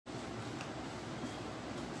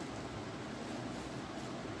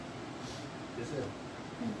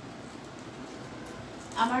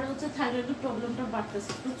আমার হচ্ছে থাইরয়েডের প্রবলেমটা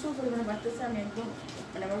বাড়তেছে, প্রচুর পরিমাণে বাড়তেছে। আমি একদম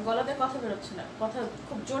মানে আমার গলাতে কথা বেরোচ্ছে না, কথা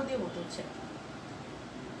খুব জোর দিয়ে বলতে হচ্ছে।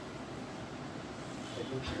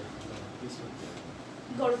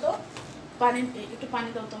 গরু তো পানি, একটু পানি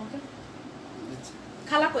দাও তো আমাকে।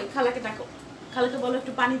 খালা কই? খালাকে ডাকো, খালাকে বলো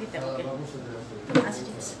একটু পানি দিতে আমাকে। আচ্ছা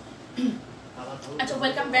ঠিক আছে। আচ্ছা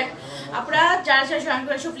ওয়েলকাম ব্যাক। আপনারা যারা যারা জয়েন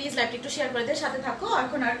করেছো প্লিজ লাইভটা একটু শেয়ার করে দিয়ে সাথে থাকো।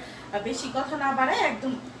 এখন আর বেশি কথা না বাড়ায়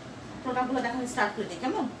একদম প্রোডাক্টগুলো দেখানো স্টার্ট করে দিই,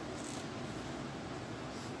 কেমন?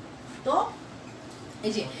 তো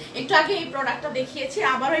এই যে একটু আগে এই প্রোডাক্টটা দেখিয়েছি,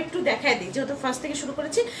 আবারও একটু দেখাই দিই, যেহেতু ফার্স্ট থেকে শুরু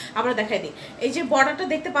করেছি আবার দেখাই দিই। এই যে বর্ডারটা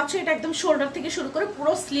দেখতে পাচ্ছ, এটা একদম শোল্ডার থেকে শুরু করে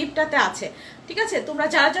পুরো স্লিভটাতে আছে, ঠিক আছে? তোমরা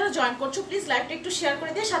যারা যারা জয়েন করছো প্লিজ লাইভটা একটু শেয়ার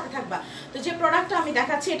করে দিয়ে সাথে থাকবা। তো যে প্রোডাক্টটা আমি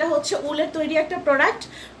দেখাচ্ছি এটা হচ্ছে উলের তৈরি একটা প্রোডাক্ট,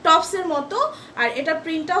 টপসের মতো। আর এটা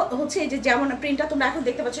প্রিন্টটা হচ্ছে এই যে যেমন প্রিন্টটা তোমরা এখন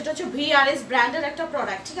দেখতে পাচ্ছ, এটা হচ্ছে VRS ব্র্যান্ডের একটা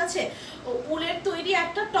প্রোডাক্ট, ঠিক আছে? উলের তৈরি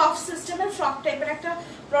একটা টপ সিস্টেমের ফ্রক টাইপের একটা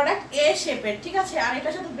প্রোডাক্ট, এ শেপের, ঠিক আছে? আর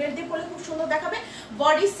এটার সাথে বেল্ট দিয়ে পরলে খুব সুন্দর দেখাবে।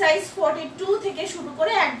 বডি সাইজ 42 থেকে শুরু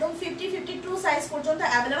করে একদম 50-52 সাইজ পর্যন্ত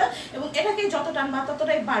অ্যাভেলেবল, এবং এটাকে যত টানবা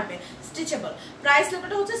ততটাই বাড়বে। স্টিচেবল। প্রাইস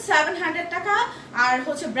লেভেলটা হচ্ছে 700 টাকা, আর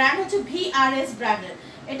হচ্ছে ব্র্যান্ড হচ্ছে VRS ব্র্যান্ডের।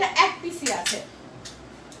 এটা এক পিসি আছে।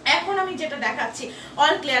 এখন আমি যেটা দেখাচ্ছি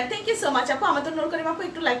all clear. Thank you so much আপু, আমাদের নূর করিম আপু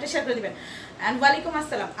একটু লাইকটা শেয়ার করে দিবেন। এন্ড ওয়ালাইকুম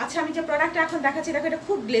আসসালাম। আচ্ছা আমি যে প্রোডাক্টটা এখন দেখাচ্ছি দেখো, এটা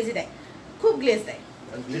খুব গ্লেজি দেয়, খুব গ্লেজ দেয়,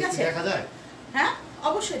 ঠিক আছে? দেখা যায়? হ্যাঁ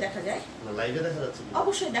অবশ্যই দেখা যায়, লাইভে দেখা যাচ্ছে,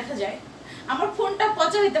 অবশ্যই দেখা যায়। আমার ফোনটা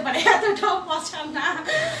পচা হইতে পারে, এতটাও পচা না।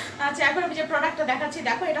 আচ্ছা এখন আমি যে প্রোডাক্টটা দেখাচ্ছি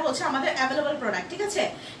দেখো, এটা হচ্ছে আমাদের অ্যাভেলেবল প্রোডাক্ট, ঠিক আছে?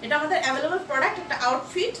 এটা আমাদের অ্যাভেলেবল প্রোডাক্ট, একটা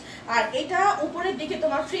আউটফিট। আর এটা উপরের দিকে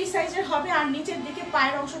তোমার ফ্রি সাইজের হবে, আর নিচের দিকে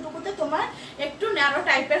পায়ের অংশটুকুতে তোমার একটু ন্যারো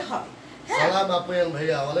টাইপের হবে।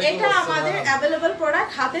 এটা আমাদের অ্যাভেলেবল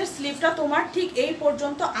প্রোডাক্ট। হাতের স্লিভটা তোমার ঠিক এই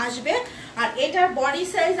পর্যন্ত আসবে, আর এটার বডি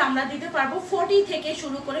সাইজ আমরা দিতে পারবো 40 থেকে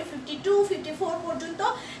শুরু করে 52-54 পর্যন্ত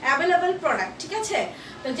অ্যাভেলেবল প্রোডাক্ট, ঠিক আছে?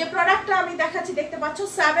 তো যে প্রোডাক্টটা আমি দেখাচ্ছি দেখতে পাচ্ছ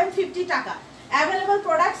 750 টাকা অ্যাভেলেবল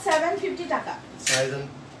প্রোডাক্ট, 750 টাকা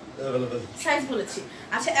সাইজ বলেছি।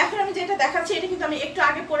 আচ্ছা এখন আমি যেটা দেখাচ্ছি এটা কিন্তু আমি একটু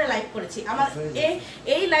আগে পরে লাইভ করেছি। আমার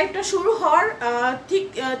এই লাইভটা শুরু হওয়ার ঠিক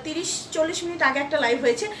 30-40 মিনিট আগে একটা লাইভ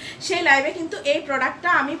হয়েছে, সেই লাইভে কিন্তু এই প্রোডাক্টটা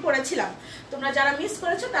আমি পরেছিলাম। তোমরা যারা মিস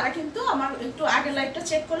করেছো তারা কিন্তু আমার একটু আগের লাইভটা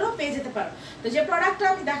চেক করলেও পেয়ে যেতে পারো। তো যে প্রোডাক্টটা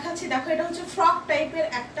আমি দেখাচ্ছি দেখো, এটা হচ্ছে ফ্রক টাইপের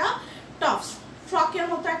একটা টপস, ফ্রকের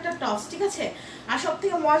মতো একটা টপস, ঠিক আছে? আর সব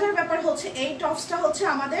থেকে মজার ব্যাপার হচ্ছে এই টপসটা হচ্ছে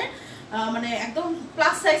আমাদের মানে একদম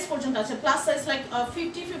প্লাস সাইজ পর্যন্ত আছে, প্লাস সাইজ লাইক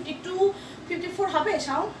 50-52-54 হবে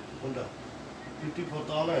সাউন্ড কোনটা? 54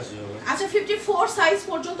 তো আলা আছে। আচ্ছা 54 সাইজ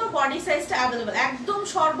পর্যন্ত বডি সাইজটা अवेलेबल, একদম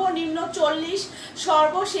সর্বনিম্ন 40,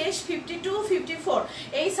 সর্বশেষ 52-54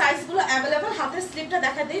 এই সাইজগুলো अवेलेबल। হাতের স্লিপটা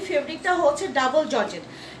দেখা দেই, ফেব্রিকটা হচ্ছে ডাবল জর্জেট।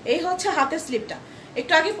 এই হচ্ছে হাতের স্লিপটা।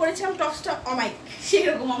 একটু আগে পড়েছিলাম টপসটা অমাইক,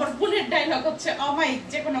 সেরকম আমার বোনের ডায়লগ হচ্ছে অমাইক,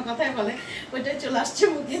 যে কোনো কথাই বলে ওইটাই চলে আসছে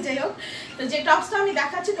মুখে। যাই হোক, তো যে টপসটা আমি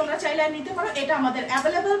দেখাচ্ছি তোমরা চাইলে নিতে পারো। এটা আমাদের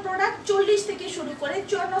অ্যাভেলেবল প্রোডাক্ট, 40 থেকে শুরু করে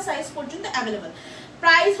 54 সাইজ পর্যন্ত অ্যাভেলেবল।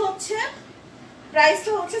 প্রাইসটা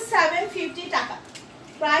হচ্ছে 750 টাকা।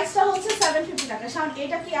 প্রাইসটা হচ্ছে 750 টাকা। শাওন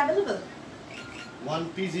এটা কি অ্যাভেলেবল? ওয়ান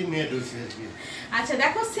পিস মেড হইছে আজকে। আচ্ছা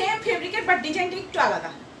দেখো সেম ফেব্রিকের বাট ডিজাইনটা একটু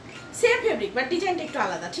আলাদা, সেম ফেব্রিক বাট ডিজাইনটা একটু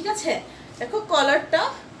আলাদা, ঠিক আছে? দেখো কলারটা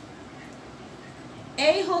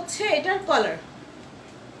এই হচ্ছে, এটার কলার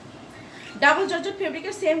ডাবল জর্জেট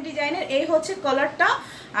ফেব্রিকের সেম ডিজাইনের, এই হচ্ছে কলারটা।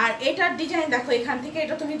 আর এটার ডিজাইন দেখো, এখান থেকে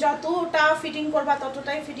এটা তুমি যতটা ফিটিং করবা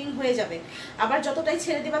ততটাই ফিটিং হয়ে যাবে, আবার যতটাই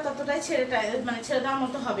ছেড়ে দিবা ততটাই ছেড়ে দেওয়ার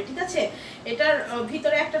মতো হবে, ঠিক আছে? এটার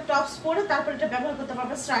ভিতরে একটা টপস পরে তারপর এটা ব্যবহার করতে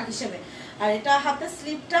পারবে স্ট্রাক হিসেবে। আর এটা হাতের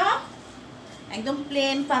স্লিভটা একদম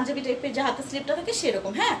প্লেন পাঞ্জাবি টাইপের যে হাতের স্লিপটা থাকে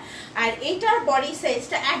সেরকম, হ্যাঁ? আর এইটার বডি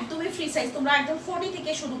সাইজটা একদমই ফ্রি সাইজ, তোমরা একদম 40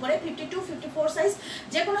 থেকে শুরু করে 52-54 সাইজ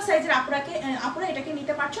যে কোনো সাইজের আপুরা এটাকে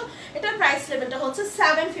নিতে পারছো। এটার প্রাইস লেভেলটা হচ্ছে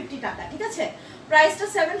 750 টাকা, ঠিক আছে? প্রাইসটা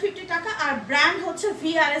 750 টাকা। আর ব্র্যান্ড হচ্ছে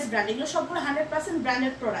VRS ব্র্যান্ড, এগুলো সবগুলো 100%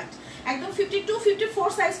 ব্র্যান্ডেড প্রোডাক্ট। একদম 52-54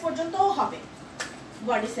 সাইজ পর্যন্তও হবে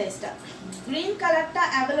বডি সাইজটা। গ্রিন কালারটা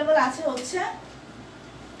অ্যাভেলেবল আছে হচ্ছে,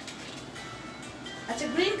 আচ্ছা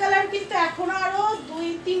গ্রিন কালার কিন্তু এখনো আরো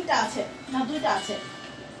 2-3টা আছে, না 2টা আছে।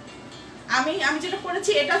 আমি যেটা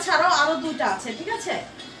পরেছি এটা ছাড়াও আরো 2টা আছে, ঠিক আছে?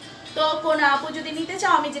 তো কোন আপু যদি নিতে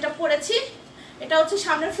চাও, আমি যেটা পরেছি এটা হচ্ছে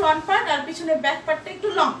সামনের ফ্রন্ট পার্ট আর পিছনের ব্যাক পার্টটা একটু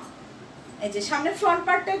লং। এই যে সামনের ফ্রন্ট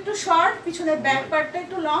পার্টটা একটু শর্ট, পিছনের ব্যাক পার্টটা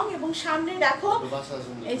একটু লং, এবং সামনে দেখো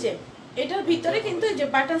এই যে এটার ভিতরে কিন্তু এই যে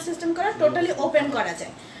বাটন সিস্টেম করা, টোটালি ওপেন করা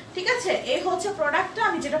যায়, ঠিক আছে? এই হচ্ছে প্রোডাক্টটা,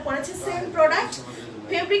 আমি যেটা পরেছি সেম প্রোডাক্ট।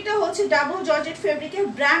 ফেব্রিকটা হচ্ছে ডাবল জর্জেট ফেব্রিকের,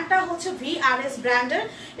 ব্র্যান্ডটা হচ্ছে VRS ব্র্যান্ডের,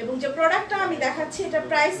 এবং যে প্রোডাক্টটা আমি দেখাচ্ছি এটা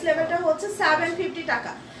প্রাইস লেভেলটা হচ্ছে 750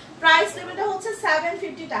 টাকা। প্রাইস লেভেলটা হচ্ছে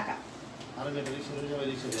 750 টাকা।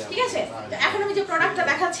 ঠিক আছে, তো এখন আমি যে প্রোডাক্টটা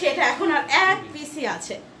দেখাচ্ছি এটা এখন আর এক পিসই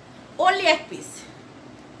আছে, অনলি এক পিস।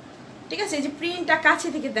 ঠিক আছে, এই যে প্রিন্টটা কাছে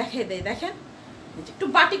থেকে দেখিয়ে দেয়, দেখেন একটু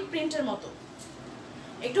বাটিক প্রিন্টের মতো,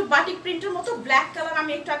 একটু বাটিক প্রিন্টের মতো ব্ল্যাক কালার।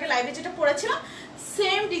 আমি একটু আগে লাইভে যেটা পরেছিলাম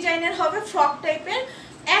সেম ডিজাইনের হবে, ফ্রক টাইপের।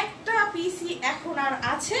 একটা পিসি এখন আর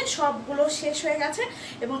আছে, সবগুলো শেষ হয়ে গেছে।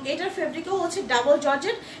 এবং এটার ফেব্রিকও হচ্ছে ডাবল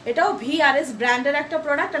জর্জেট, এটাও VRS ব্র্যান্ডের একটা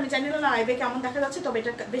প্রোডাক্ট। আমি জানি না লাইভে কেমন দেখা যাচ্ছে, তবে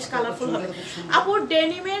এটা বেশ কালারফুল হবে। আপুর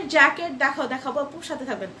ডেনিমের জ্যাকেট দেখাবো, আপুর সাথে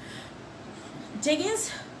থাকবেন। জেগিন্স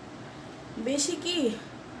বেশি কি,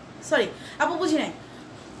 সরি আপু বুঝি নাই।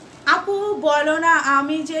 আপু বলো না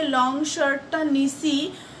আমি যে লং শার্টটা নিছি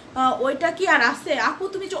ওইটা কি আর আছে? আপু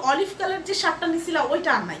তুমি যে অলিভ কালার যে শার্টটা নিছিলা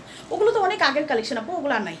ওইটা আর নাই, ওগুলো তো অনেক আগের কালেকশন আপু,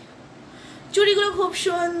 ওগুলো আর নাই। চুড়িগুলো খুব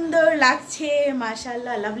সুন্দর লাগছে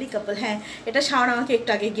মাশাআল্লাহ, লাভলি কাপল। হ্যাঁ, এটা শাওন আমাকে একটু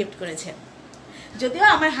আগে গিফট করেছে। যদিও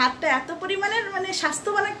আমার হাতটা এত পরিমাণের মানে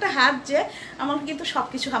স্বাস্থ্যবান একটা হাত যে আমার কিন্তু সব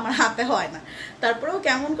কিছু আমার হাতে হয় না, তারপরেও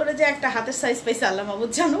কেমন করে যে একটা হাতের সাইজ পাইছে আল্লাহ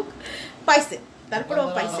মাহবুব জানুক, পাইছে, তারপরেও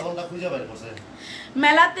পাইছে।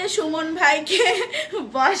 মেলাতে সুমন ভাইকে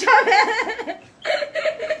বসাবে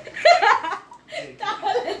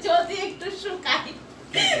তাহলে যদি একটু শুকাই।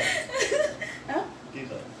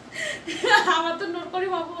 আমার তো নূর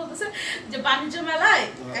করিম আপু বলতেছে যে বাণিজ্য মেলায়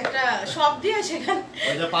একটা শপ দিয়ে সেখানে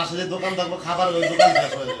ওই যে পাশে যে দোকান থাকবে খাবার, ওই দোকান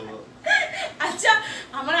শেষ হয়ে যাবে। আচ্ছা,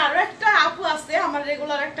 আমার আরো একটা আপু আছে, আমার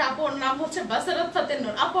রেগুলার একটা আপু, ওর নাম হচ্ছে বাসারাত ফাতেন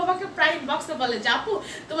নূর আপু। আমাকে প্রায় ইনবক্সে বলে যে আপু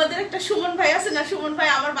তোমাদের একটা সুমন ভাই আছে না, সুমন ভাই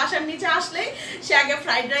আমার বাসার নিচে আসলেই সে আগে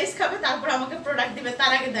ফ্রাইড রাইস খাবে, তারপর আমাকে প্রোডাক্ট দিবে,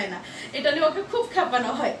 তার আগে দেয় না। এটা নিয়ে ওকে খুব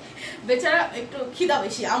খেপানো হয়, বেচারা একটু খিদা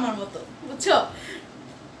বেশি আমার মতো, বুঝছো।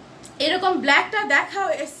 এরকম ব্ল্যাকটা দেখাও,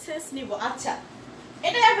 এসএস নিব। আচ্ছা,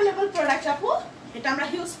 এটা অ্যাভেলেবল প্রোডাক্ট আপু, এটা আমরা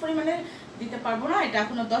হিউজ পরিমাণে দিতে পারবো না, এটা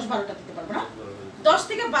এখনো 10-12টা দিতে পারবো না, 10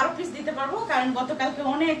 থেকে 12 পিস দিতে পারবো, কারণ গতকালকে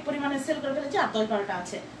অনেক পরিমাণে সেল করে ফেলেছি, আর 10-12টা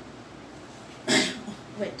আছে।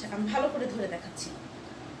 ওয়েট, আমি ভালো করে ধরে দেখাচ্ছি।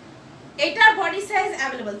 এটার বডি সাইজ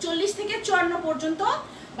অ্যাভেলেবল 40 থেকে 54 পর্যন্ত,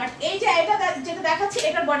 বাট এই যে এটা যেটা দেখাচ্ছি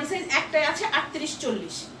এটার বডি সাইজ একটাই আছে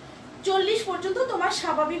 38-40। 40 পর্যন্ত তোমার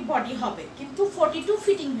স্বাভাবিক বডি হবে, কিন্তু 42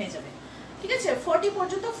 ফিটিং হয়ে যাবে। ঠিক আছে, 40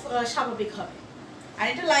 পর্যন্ত স্বাভাবিক হবে। আর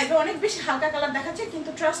এটা লাইভে অনেক বেশি হালকা কালার দেখাচ্ছে, কিন্তু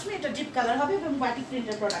ট্রাস্ট মি এটা ডিপ কালার হবে এবং বাটিক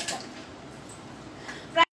প্রিন্টের প্রোডাক্টটা।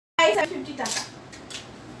 প্রাইস 50 টাকা।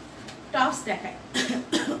 টপস দেখায়,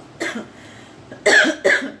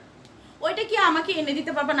 ওইটা কি আমাকে এনে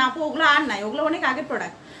দিতে পারবে না আপু? ওগুলো আর নাই, ওগুলো অনেক আগের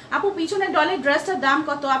প্রোডাক্ট। আপু পিছনে ডলের ড্রেসটার দাম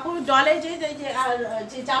কত? আপু ডলে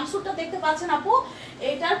যে জাম্পস্যুটটা দেখতে পাচ্ছেন আপু,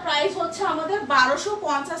 এটার প্রাইস হচ্ছে আমাদের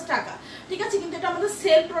 1250 টাকা। ঠিক আছে, কিন্তু এটা আমাদের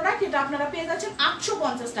সেল প্রোডাক্ট, এটা আপনারা পেয়ে যাচ্ছেন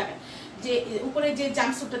 850 টাকা। যে উপরে যে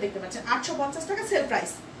জাম্পস্যুটটা দেখতে পাচ্ছেন 850 টাকা সেল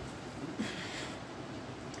প্রাইস।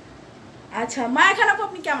 আচ্ছা মায়া খান আপু,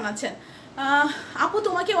 আপনি কেমন আছেন? আপু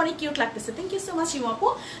তোমাকে অনেক কিউট লাগতেছে, thank you so much you আপু।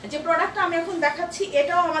 যে প্রোডাক্টটা আমি এখন দেখাচ্ছি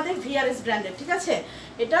এটাও আমাদের VRS ব্র্যান্ডের। ঠিক আছে,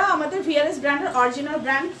 এটাও আমাদের VRS ব্র্যান্ডের অরিজিনাল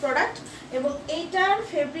ব্র্যান্ড প্রোডাক্ট। এবং এইটার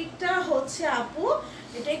ফেব্রিকটা হচ্ছে আপু,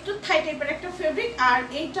 এটা একটু থাই টাইপের একটা ফেব্রিক, আর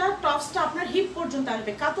এইটা টপসটা আপনার হিপ পর্যন্ত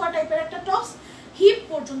আসবে, কাতোয়া টাইপের একটা টপস, হিপ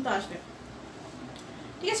পর্যন্ত আসবে।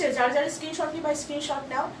 ঠিক আছে, যারা যারা স্ক্রিনশট নিবা স্ক্রিনশট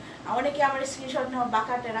নাও, অনেকে আমার স্ক্রিনশট নাও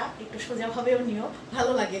বাঁকাটেরা, একটু সোজাভাবেও নিও,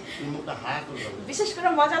 ভালো লাগে। বিশেষ করে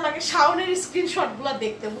মজা লাগে শাওনের স্ক্রিনশটগুলো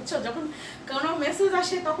দেখতে, বুঝছো, যখন কোনো মেসেজ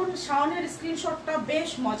আসে তখন শাওনের স্ক্রিনশটটা বেশ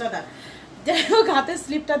মজাদার। যাই হোক, হাতের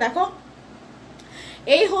স্লিপটা দেখো,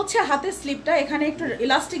 এই হচ্ছে হাতের স্লিপটা, এখানে একটু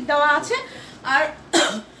ইলাস্টিক দেওয়া আছে। আর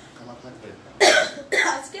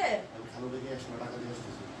আজকে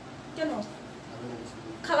কেন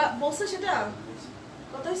খালা বলছে সেটা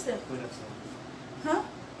কত হয়েছে? হ্যাঁ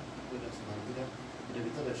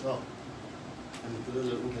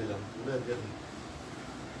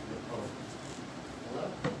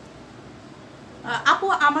আপু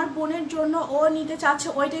আমার বোনের জন্য ও নিতে চাচ্ছে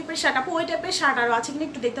ওই টাইপের শার্ট। আপু ওই টাইপের শার্ট আরও আছে কিনা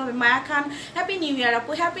একটু দেখতে হবে। মায়া খান, হ্যাপি নিউ ইয়ার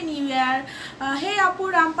আপু, হ্যাপি নিউ ইয়ার। হে আপু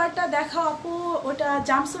রামপারটা দেখাও আপু, ওটা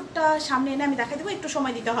জাম্পস্যুটটা সামনে এনে আমি দেখাই দেবো, একটু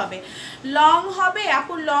সময় দিতে হবে। লং হবে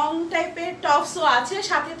আপু, লং টাইপের টপসও আছে,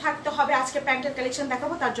 সাথে থাকতে হবে। আজকে প্যান্টের কালেকশন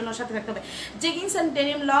দেখাবো, তার জন্য সাথে থাকতে হবে। Jeggings and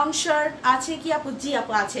denim long shirt আছে কি আপু? জি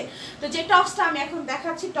আপু আছে। তো যে টপসটা আমি এখন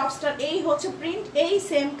দেখাচ্ছি, টপসটার এই হচ্ছে প্রিন্ট, এই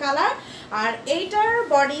সেম কালার, আর এইটার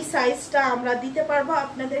বডি সাইজটা আমরা দিতে পারবো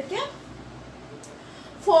আপনাদেরকে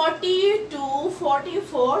 42,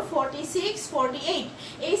 44, 46, 48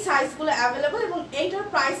 এই সাইজগুলো অ্যাভেলেবল। এবং এইটার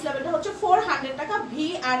প্রাইস লেভেলটা হচ্ছে 400 টাকা,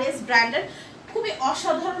 VRS ব্র্যান্ডের, খুবই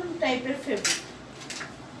অসাধারণ টাইপের ফেব্রিক,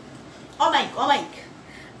 অমাইক।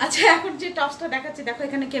 আচ্ছা এখন যে টপসটা দেখাচ্ছি দেখো,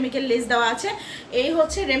 এখানে কেমিক্যাল লেস দেওয়া আছে। এই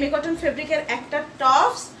হচ্ছে রেমি কটন ফেব্রিকের একটা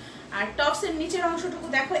টপস, আর টপসের নিচের অংশটুকু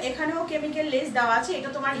দেখো, এখানেও কেমিক্যাল লেস দেওয়া আছে। এটা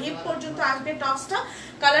তোমার হিপ পর্যন্ত আসবে টপসটা।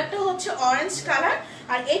 কালারটা হচ্ছে অরেঞ্জ কালার।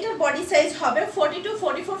 আর এটার বডি সাইজ হবে 42,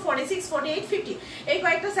 44, 46, 48, 50 এই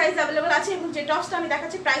কয়েকটা সাইজ অ্যাভেলেবল আছে। এবং যে টপসটা আমি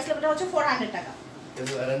দেখাচ্ছি প্রাইস লেভেলটা হচ্ছে 400 টাকা।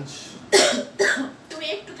 তুমি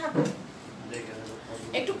একটু থাকো,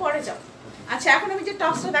 একটু পরে যাও। আচ্ছা, এখন আমি যে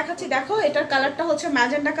টপসটা দেখাচ্ছি দেখো, এটার কালারটা হচ্ছে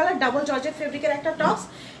ম্যাজেন্ডা কালার, ডাবল জর্জেট ফেব্রিকের একটা টপস।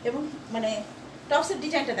 এবং মানে টপসের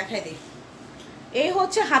ডিজাইনটা দেখাই দিই। এই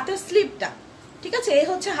হচ্ছে হাতের স্লিপটা, ঠিক আছে, এই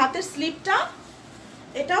হচ্ছে হাতের স্লিপটা।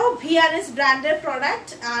 এটাও ভিআরএস ব্র্যান্ডের প্রোডাক্ট।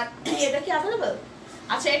 আর এটা কি অ্যাভেলেবল?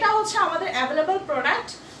 আচ্ছা, এটা হচ্ছে আমাদের অ্যাভেলেবল প্রোডাক্ট।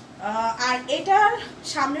 আর এটার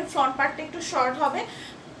সামনের ফ্রন্ট পার্টটা একটু শর্ট হবে,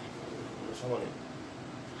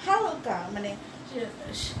 হালকা মানে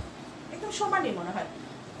একদম সমানই মনে হয়,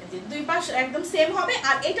 দুই পাশ একদম সেম হবে।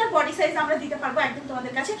 আর এটার বডি সাইজ আমরা দিতে পারবো একদম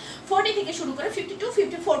তোমাদের কাছে 40 থেকে শুরু করে 52,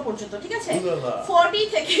 54 পর্যন্ত, ঠিক আছে? 40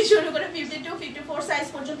 থেকে শুরু করে 52, 54 সাইজ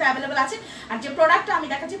পর্যন্ত অ্যাভেলেবল আছে। আর যে প্রোডাক্টটা আমি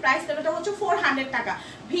দেখাচ্ছি প্রাইস লেভেলটা হচ্ছে 400 টাকা।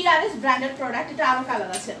 VRS branded product. এটা আরো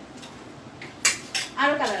কালার আছে,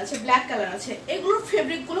 আরো কালার আছে, ব্ল্যাক কালার আছে। এগুলোর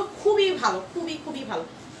ফেব্রিক গুলো খুবই ভালো, খুবই খুবই ভালো।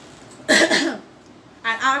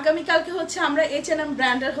 আর আগামীকালকে হচ্ছে আমরা H&M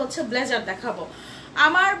ব্র্যান্ডের হচ্ছে ব্লেজার দেখাবো।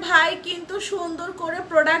 আমার ভাই কিন্তু সুন্দর করে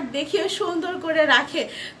প্রোডাক্ট দেখিয়ে সুন্দর করে রাখে,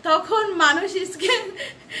 তখন মানুষ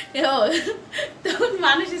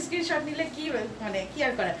স্ক্রিনশট নিলে কি মানে কি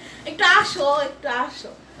আর করে। একটু আসো, একটু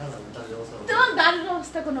আসো। তোমার দাঁড়ির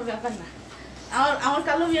অবস্থা কোনো ব্যাপার না। আমার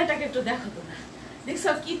কালো মিয়াটাকে একটু দেখো তোমরা, দেখছো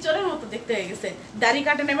কি চোরের মতো দেখতে হয়ে গেছে, দাড়ি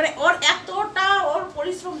কাটে নেই। মানে ওর এতটা ওর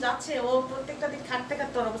পরিশ্রম যাচ্ছে, ও প্রত্যেকটা দিন খাটতে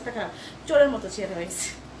খাটতে ওর অবস্থা খারাপ, চোরের মতো চেহারা হয়েছে।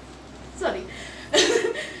 সরি।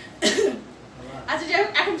 আচ্ছা, যাই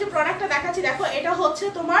হোক, এখন যে প্রোডাক্টটা দেখাচ্ছি দেখো, এটা হচ্ছে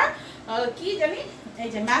তোমার কি জানি, এই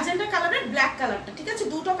যে ম্যাজেন্ডা কালারের ব্ল্যাক কালারটা, ঠিক আছে?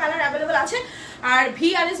 দুটো কালার অ্যাভেলেবল আছে। আর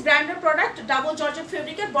ভিআরএস ব্র্যান্ডের প্রোডাক্ট, ডাবল জর্জেট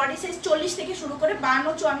ফেব্রিকের, বডি সাইজ 40 থেকে শুরু করে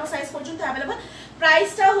 52, 54 সাইজ পর্যন্ত অ্যাভেলেবল।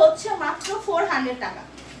 প্রাইসটা হচ্ছে মাত্র 400 টাকা।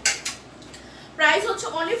 প্রাইস হচ্ছে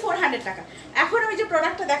অনলি 400 টাকা। এখন আমি যে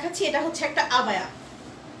প্রোডাক্টটা দেখাচ্ছি এটা হচ্ছে একটা আবায়া।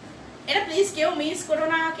 এটা প্লিজ কেউ মিস করো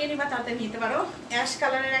না, কে নিবা তাড়াতাড়ি নিতে পারো। অ্যাশ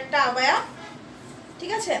কালারের একটা আবায়া,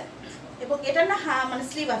 ঠিক আছে? এবং এটার না মানে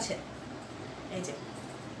স্লিভ আছে, এই যে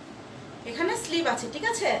এখানে স্লিভ আছে, ঠিক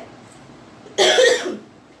আছে?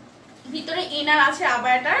 ভিতরে ইনার আছে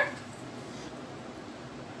আবায়াটার,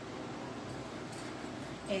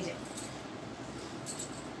 এই যে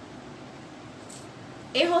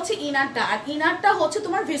এই হচ্ছে ইনারটা। আর ইনারটা হচ্ছে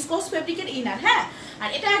তোমার ভিসকোস ফেব্রিকের ইনার, হ্যাঁ? আর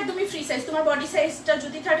এটা একদমই ফ্রি সাইজ। তোমার বডি সাইজটা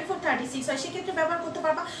যদি 34, 36 হয় সেক্ষেত্রে ব্যবহার করতে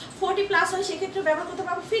পারবা, 40 প্লাস হয় সেক্ষেত্রে ব্যবহার করতে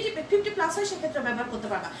পারবা, 50 প্লাস হয় সেক্ষেত্রে ব্যবহার করতে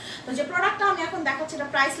পারবা। তো যে প্রোডাক্টটা আমি এখন দেখাচ্ছি এটা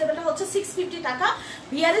প্রাইস লেভেলটা হচ্ছে 650 টাকা।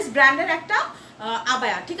 ভিআরএস ব্র্যান্ডের একটা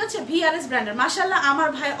আবায়া, ঠিক আছে? ভিআরএস ব্র্যান্ডের। মাশাআল্লাহ, আমার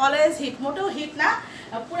ভাই অলওয়েজ হিট, মোটেও হিট না,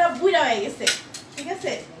 পুরো বুড়া হয়ে গেছে, ঠিক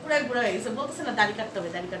আছে? পুরো বুড়া হয়ে গেছে, বলতেছে না দাড়ি কাটতে হবে,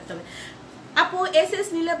 দাড়ি কাটতে হবে। আপু এসএস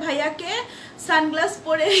নিলে ভাইয়াকে সানগ্লাস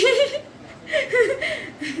পরে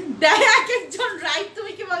দেয় এক একজন, রাইট?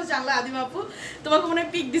 তুমি কি বল জানলা আদিম আপু? তোমাকে মনে হয়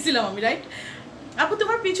পিক দিছিলাম আমি, রাইট? আপু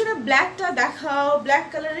তোমার পিছনে ব্ল্যাকটা দেখাও, ব্ল্যাক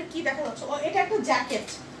কালারের কি দেখা যাচ্ছে? ও এটা একটা জ্যাকেট,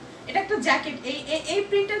 এটা একটা জ্যাকেট। এই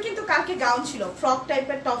প্রিন্টের কিন্তু কালকে গাউন ছিল, ফ্রক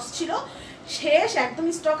টাইপের টপস ছিল, শেষ একদম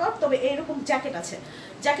স্টক আউট। তবে এইরকম জ্যাকেট আছে,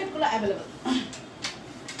 জ্যাকেটগুলো অ্যাভেলেবল।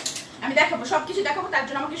 আমি দেখাবো, সবকিছু দেখাবো, তার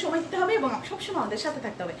জন্য আমাকে সময় দিতে হবে এবং সবসময় আমাদের সাথে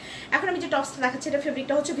থাকতে হবে। এখন আমি যে টপসটা দেখাচ্ছি এটা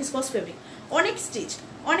ফেব্রিকটা হচ্ছে ভিসকোস ফেব্রিক, অনেক স্টিচ,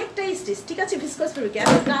 অনেকটাই স্টিচ, ঠিক আছে? ভিসকোস ফেব্রিক,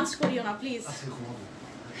 এত ডান্স করিও না প্লিজ।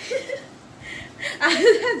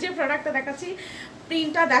 যে প্রোডাক্টটা দেখাচ্ছি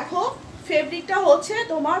প্রিন্টটা দেখো, ফেব্রিকটা হচ্ছে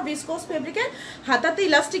তোমার ভিসকোস ফেব্রিকের, হাতাতে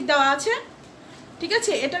ইলাস্টিক দেওয়া আছে, ঠিক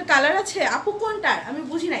আছে? এটার কালার আছে আপু কোনটার আমি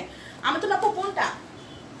বুঝি নাই, আমি তো আপু কোনটা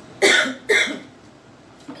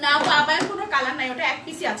না আবার কোনো কালার নাই, ওটা এক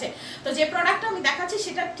পিসি আছে। তো যে প্রোডাক্টটা আমি দেখাচ্ছি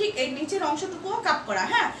সেটা ঠিক এই নিচের অংশটুকুও কাপ করা,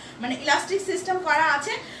 হ্যাঁ, মানে ইলাস্টিক সিস্টেম করা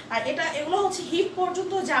আছে। আর এটা এগুলো হচ্ছে হিপ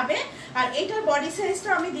পর্যন্ত যাবে। আর এটার বডি সাইজটা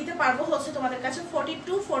আমি দিতে পারবো হচ্ছে তোমাদের কাছে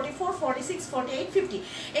 42, 44, 46, 48, 50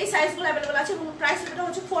 এই সাইজগুলো অ্যাভেলেবল আছে এবং প্রাইস এটা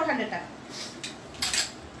হচ্ছে 400 টাকা।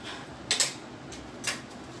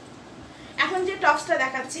 এখন যে টপসটা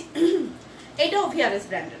দেখাচ্ছি এটাও ভিআরএস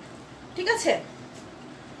ব্র্যান্ডের, ঠিক আছে?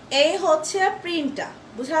 এই হচ্ছে প্রিন্টটা,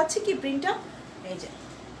 বুঝা যাচ্ছে কি প্রিন্টটা? এই যে।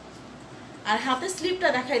 আর হাতের স্লিপটা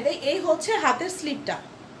দেখাই দেয়, এই হচ্ছে হাতের স্লিপটা,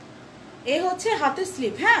 এই হচ্ছে হাতের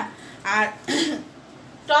স্লিপ, হ্যাঁ? আর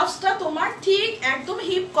টপসটা তোমার ঠিক একদম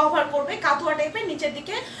হিপ কভার করবে, কাতুয়া টাইপের, নিচের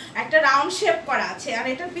দিকে একটা রাউন্ড শেপ করা আছে। আর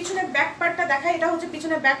এটার পিছনে ব্যাক পার্টটা দেখায়, এটা হচ্ছে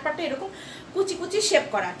পিছনে ব্যাক পার্টটা এরকম কুচি কুচি শেপ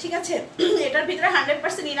করা, ঠিক আছে? এটার ভিতরে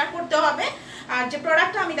 100% ইনার করতে হবে। আর যে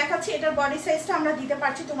প্রোডাক্টটা আমি দেখাচ্ছি এটার বডি সাইজটা আমরা দিতে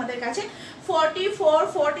পারছি তোমাদের কাছে 44,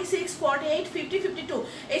 46, 48, 50, 52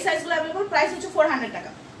 এই সাইজগুলো अवेलेबल। প্রাইস হচ্ছে 400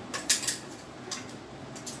 টাকা।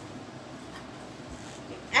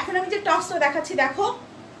 এখন এখন আমি যে টপসটা দেখাচ্ছি দেখো,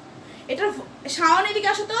 এটার শাওন এদিকে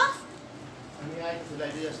আসো তো, আমি আইছি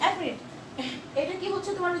লাইভে আসছি। এক মিনিট। এটা কি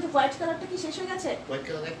হচ্ছে তোমার, ওই যে হোয়াইট কালারটা কি শেষ হয়ে গেছে? হোয়াইট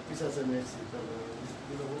কালার এক পিস আছে নেক্সট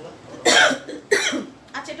দিলো বললা।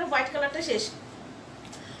 আচ্ছা, এটা হোয়াইট কালারটা শেষ।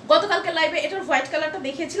 গতকালকে লাইভে এটার হোয়াইট কালারটা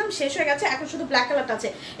দেখিয়েছিলাম, শেষ হয়ে গেছে, এখন শুধু ব্ল্যাক কালারটা আছে।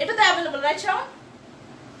 এটা তো অ্যাভেলেবল, রাইট শাওন?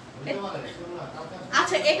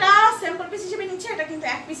 আচ্ছা, এটা স্যাম্পল পিস হিসেবে নিচ্ছে, এটা কিন্তু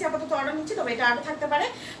এক পিসে আপাতত অর্ডার নিচ্ছি, তবে এটা আরো থাকতে পারে।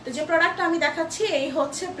 তো যে প্রোডাক্টটা আমি দেখাচ্ছি এই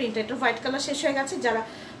হচ্ছে প্রিন্ট, এটা হোয়াইট কালার শেষ হয়ে গেছে। যারা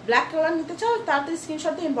ব্ল্যাক কালার নিতে চাও তাড়াতাড়ি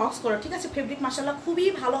স্ক্রিনশট দিয়ে ইনবক্স করো, ঠিক আছে? ফেব্রিক মাশাআল্লাহ খুবই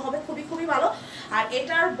ভালো হবে, খুবই ভালো। আর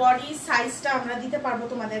এটার বডি সাইজটা আমরা দিতে পারবো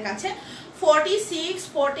তোমাদের কাছে 46,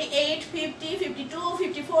 48, 50, 52,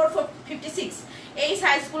 54, 56 এই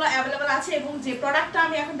সাইজগুলো অ্যাভেলেবল আছে। এবং যে প্রোডাক্টটা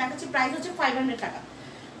আমি এখন দেখাচ্ছি প্রাইস হচ্ছে 500 টাকা,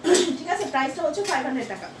 ঠিক আছে? প্রাইসটা হচ্ছে 500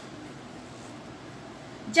 টাকা।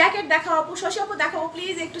 জ্যাকেট দেখাও আপু, শশী আপু দেখাও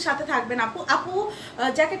প্লিজ, একটু সাথে থাকবেন আপু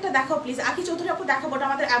জ্যাকেটটা দেখাও প্লিজ। আকি চৌধুরী আপু দেখাবো, ওটা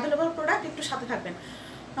আমাদের অ্যাভেলেবল প্রোডাক্ট, একটু সাথে থাকবেন।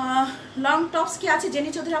 লং টপস কি আছে জেনি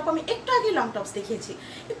চৌধুরী আপু? আমি একটু আগে লং টপস দেখিয়েছি,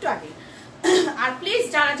 একটু আগে। আর প্লিজ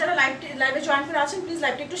যারা লাইভে জয়েন করে আছেন প্লিজ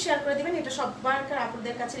লাইভটা একটু শেয়ার করে দিবেন, এটা সবার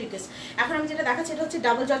আপুদের কাছে রিকোয়েস্ট। এখন আমি যেটা দেখাচ্ছি এটা হচ্ছে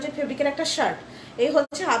ডাবল জর্জেট ফেব্রিকের একটা শার্ট। এই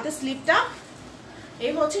হচ্ছে হাতের স্লিপটা,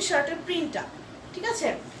 এই হচ্ছে শার্টের প্রিন্টটা, ঠিক আছে?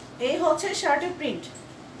 এই হচ্ছে শার্টের প্রিন্ট,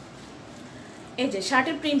 এই যে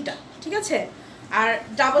শার্টের প্রিন্টটা, ঠিক আছে? আর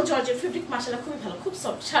ডাবল জর্জেট ফেব্রিক মাশাআল্লাহ খুবই ভালো, খুব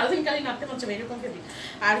সফট, সারাদিন কালি নাড়তে মন চাইবে এরকম ফেব্রিক।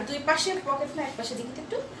 আর দুই পাশে পকেট না, এক পাশে দেখি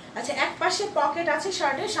একটু। আচ্ছা, এক পাশে পকেট আছে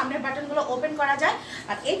শার্টের, সামনের বাটনগুলো ওপেন করা যায়।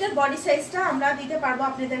 আর এটার বডি সাইজটা আমরা দিতে পারবো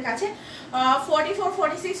আপনাদের কাছে 44,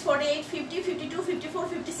 46, 48, 50, 52, 54,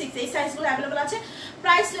 56 এই সাইজগুলো অ্যাভেলেবল আছে।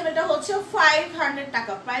 প্রাইস লেভেলটা হচ্ছে 500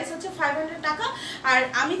 টাকা, প্রাইস হচ্ছে 500 টাকা। আর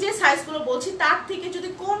আমি যে সাইজগুলো বলছি তার থেকে যদি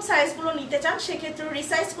কম সাইজগুলো নিতে চান সেক্ষেত্রে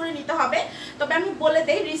রিসাইজ করে নিতে হবে। তবে আমি বলে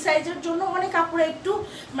দেই, রিসাইজের জন্য অনেক আপুরা একটু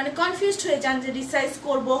মানে কনফিউজড হয়ে যান যে রিসাইজ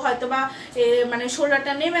করব হয়তো বা মানে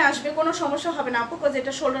শোল্ডারটা নেমে আসবে, কোনো সমস্যা হবে না আপু, কারণ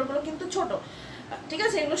এটা শোল্ডারগুলো কিন্তু ছোট, ঠিক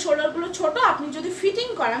আছে? এগুলো শোল্ডারগুলো ছোট, আপনি যদি ফিটিং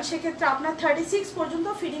করান সেক্ষেত্রে আপনার 36 পর্যন্ত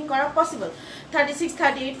ফিটিং করা পসিবল। 36,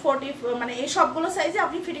 38, 40 মানে এই সবগুলো সাইজে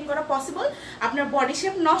আপনি ফিটিং করা পসিবল, আপনার বডি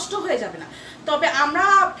শেপ নষ্ট হয়ে যাবে না। তবে আমরা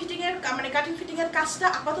ফিটিংয়ের মানে কাটিং ফিটিংয়ের কাজটা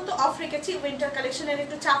আপাতত অফ রেখেছি, উইন্টার কালেকশনের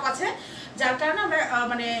একটু চাপ আছে, যার কারণে আমরা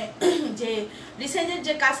মানে যে রিসাইজের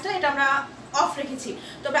যে কাজটা এটা আমরা অফ রেখেছি।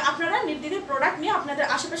 তবে আপনারা নির্দিষ্ট প্রোডাক্ট নিয়ে আপনাদের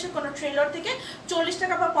আশেপাশে কোনো ট্রেলার থেকে 40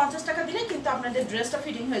 টাকা বা 50 টাকা দিলে কিন্তু আপনাদের ড্রেসটা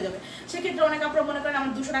ফিটিং হয়ে যাবে। সেক্ষেত্রে অনেক আপনারা মনে করেন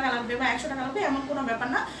আমার 200 টাকা লাগবে বা 100 টাকা লাগবে, এমন কোনো ব্যাপার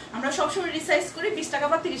না। আমরা সবসময় রিসাইজ করি, 20 টাকা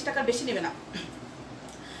বা 30 টাকার বেশি নেবে না,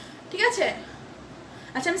 ঠিক আছে?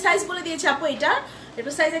 আচ্ছা, আমি সাইজ বলে দিয়েছি আপু, এটা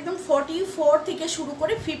সাইজ একদম 44 থেকে শুরু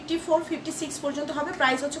করে 54, 56 পর্যন্ত হবে।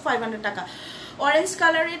 প্রাইস হচ্ছে 500 টাকা। অরেঞ্জ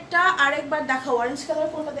কালারেরটা আরেকবার দেখাও, অরেঞ্জ কালার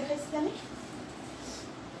কোনটা দেখাইছি জানি?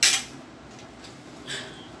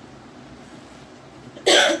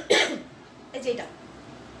 এই যে এটা,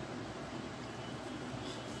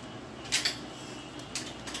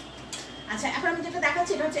 আচ্ছা এখন আমি যেটা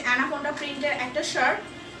দেখাচ্ছি এটা হচ্ছে অ্যানাকোন্ডা প্রিন্টের একটা শার্ট।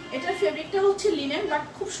 এটার ফেব্রিকটা হচ্ছে লিনেন, বাট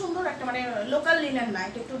খুব সুন্দর একটা মানে লোকাল লিনেন না,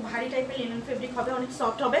 এটা একটু ভারী টাইপের লিনেন ফেব্রিক হবে, অনেক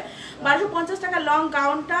সফট হবে। 1250 টাকা। লং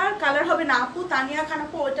গাউনটার কালার হবে না আপু, তানিয়া খান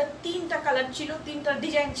আপু, ওইটা 3টা কালার ছিল, 3টা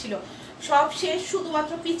ডিজাইন ছিল, সব শেষ,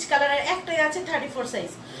 শুধুমাত্র পিচ কালারের একটাই আছে 34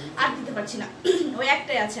 সাইজ, আর দিতে পারছি না, ওই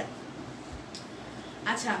একটাই আছে।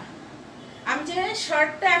 আচ্ছা, আমি যে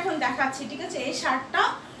শার্টটা এখন দেখাচ্ছি, ঠিক আছে? এই শার্টটা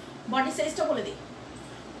বডি সাইজটা বলে দিই।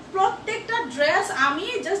 প্রত্যেকটা ড্রেস আমি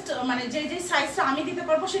জাস্ট মানে যে সাইজটা আমি দিতে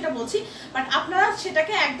পারবো সেটা বলছি, বাট আপনারা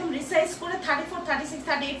সেটাকে একদম রিসাইজ করে 34, 36,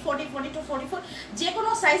 38, 40, 42, 44 যে কোনো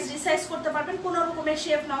সাইজ রিসাইজ করতে পারবেন, কোনো রকমের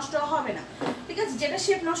শেপ নষ্ট হবে না, ঠিক আছে? যেটা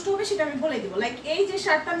শেপ নষ্ট হবে সেটা আমি বলে দিব। লাইক এই যে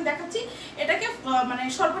শার্টটা আমি দেখাচ্ছি এটাকে মানে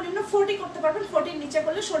সর্বনিম্ন 40 করতে পারবেন, 40 নিচে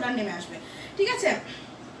করলে শোল্ডার নেমে আসবে, ঠিক আছে?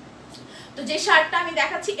 তো যে শার্টটা আমি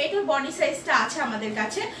দেখাচ্ছি এটার বডি সাইজটা আছে আমাদের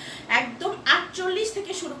কাছে একদম 48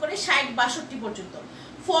 থেকে শুরু করে 60-62 পর্যন্ত,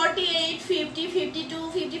 48, 50, 52,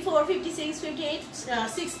 54, 56, 58,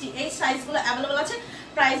 60 এই সাইজগুলো অ্যাভেলেবল আছে।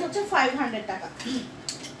 প্রাইস হচ্ছে 500 টাকা,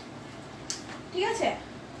 ঠিক আছে?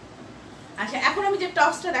 আচ্ছা, এখন আমি যে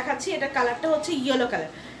টপসটা দেখাচ্ছি এটা কালারটা হচ্ছে ইয়েলো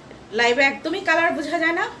কালার। লাইভে একদমই কালার বোঝা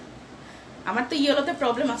যায় না, আমার তো ইয়েলোতে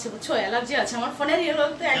প্রবলেম আছে, বুঝছো? অ্যালার্জি আছে আমার ফোনের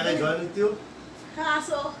ইয়েলোতে একদম। হ্যাঁ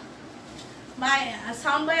আসো ভাই,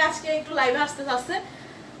 সাউন্ড ভাই আজকে একটু লাইভে আসতে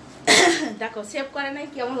দেখো সেভ করে নাই,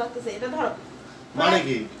 কেমন লাগতেছে এটা? ধরো মানে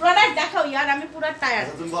কি প্রোডাক্ট দেখাও ইয়ার, আমি পুরো টায়ার্ড।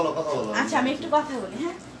 তুমি বলো, কথা বলো। আচ্ছা, আমি একটু কথা বলি,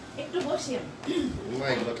 হ্যাঁ একটু বসি আমি।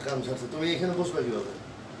 মাই গড, কাম ছাড়ছে। তুমি এখানে বসবে কিভাবে?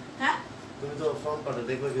 হ্যাঁ, তুমি তো ফ্রন্ট পার্টে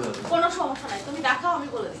দেখবে কিভাবে? কোনো সমস্যা নাই, তুমি দেখাও, আমি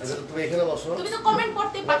বলে দিচ্ছি। আচ্ছা, তুমি এখানে বসো। তুমি তো কমেন্ট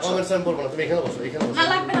করতেই পারছো। কমেন্ট সাইন করব না, তুমি এখানে বসো, এখানে বসো। না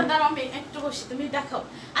লাগবে না, দাঁড়াও আমি একটু বসি, তুমি দেখাও।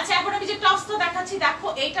 আচ্ছা, এখন আমি যে টপসটা দেখাচ্ছি দেখো,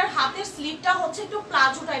 এইটার হাতের স্লিভটা হচ্ছে একটু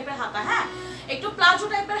প্লাজো টাইপের হাতা, হ্যাঁ একটু প্লাজো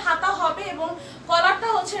টাইপের হাতা হবে এবং কলারটা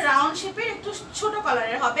হচ্ছে রাউন্ড শেপের, একটু ছোট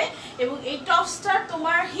কলারের হবে এবং এই টপসটার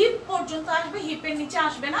তোমার হিপ পর্যন্ত আসবে, হিপের নিচে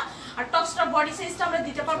আসবে না। আর টপসটার বডি সাইজটা আমরা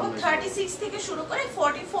দিতে পারবো 36 থেকে শুরু করে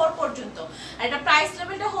 44 পর্যন্ত। আর এটা প্রাইস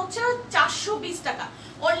লেভেলটা হচ্ছে 420 টাকা,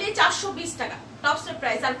 অনলি 420 টাকা টপসের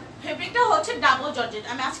প্রাইস। আর ফেব্রিকটা হচ্ছে ডাবল জর্জেট।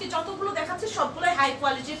 আমি আজকে যতগুলো দেখাচ্ছি সবগুলো হাই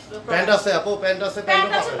কোয়ালিটির প্যান্ট আছে আপু, প্যান্ট আছে,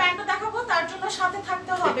 প্যান্ট আছে, প্যান্টটা দেখাবো, তার জন্য সাথে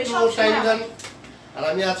থাকতে হবে একটু সব টাইম সময়। দেন। আর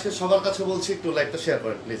আমি আজকে সবার কাছে বলছি একটু লাইকটা শেয়ার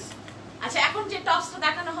করেন প্লিজ। আচ্ছা, এখন যে টপসটা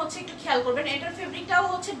দেখানো হচ্ছে একটু খেয়াল করবেন, এটার ফেব্রিকটাও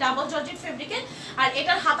হচ্ছে ডাবল জর্জেট ফেব্রিকের, আর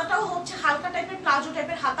এটার হাতাটাও হচ্ছে হালকা টাইপের প্লাজো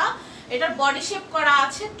টাইপের হাতা। এটার বডি শেপ করা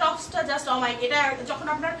আছে, টপসটা জাস্ট অমাইক। এটা যখন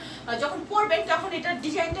আপনার যখন পরবেন তখন এটার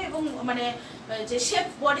ডিজাইনটা এবং মানে যে শেপ,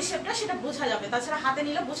 বডি শেপটা সেটা বোঝা যাবে, তাছাড়া হাতে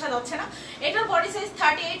নিলে বোঝা যাচ্ছে না। এটার বডি সাইজ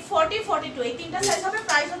 38, 40, 42 এই তিনটা সাইজ হবে।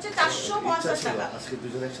 প্রাইস হচ্ছে 450 টাকা। আজকে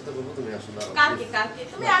দুজন একসাথে বলবো, তুমি আসো দাঁড়াও। কালকে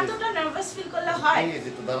তুমি এতটা নার্ভাস ফিল করলে হয়? এই যে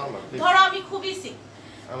একটু দাঁড়াও না প্লিজ। ধরো আমি খুবই সিক।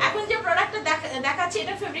 এখন যে প্রোডাক্টটা দেখাচ্ছি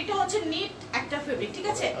এটা ফেব্রিকটা হচ্ছে নিট একটা ফেব্রিক, ঠিক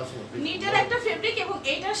আছে? নিটের একটা ফেব্রিক এবং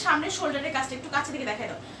এইটার সামনে শোল্ডারের কাজটা একটু কাছে থেকে দেখাই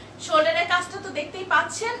দাও। শোল্ডারের কাজটা তো দেখতেই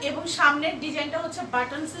পাচ্ছেন এবং সামনের ডিজাইনটা হচ্ছে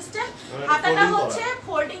বাটন সিস্টেম, হাতাটা হচ্ছে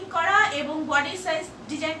ফোল্ডিং করা এবং বডি সাইজ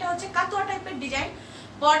ডিজাইনটা হচ্ছে কাতোয়া টাইপের ডিজাইন।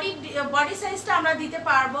 বডি সাইজটা আমরা দিতে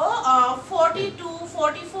পারবো 42,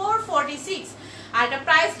 44, 46। আর এটা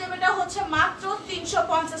প্রাইস লেভেলটা হচ্ছে মাত্র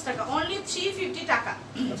 350 টাকা, অনলি 350 টাকা।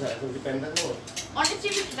 আচ্ছা, এখন কি প্যান্ট দেখাবো? অনলি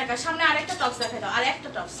 350 টাকা। সামনে আরেকটা টপস দেখাই দাও, আর একটা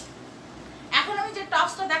টপস। এখন আমি যে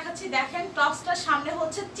টপসটা দেখাচ্ছি দেখেন, টপসটার সামনে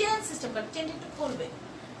হচ্ছে চেন সিস্টেম করা, চেনটা একটু খুলবে।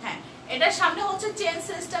 হ্যাঁ, এটার সামনে হচ্ছে চেন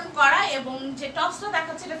সিস্টেম করা এবং যে টপসটা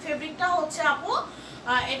দেখাচ্ছি এটা ফেব্রিকটা হচ্ছে আপু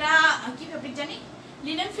এটা কি ফেব্রিক জানি,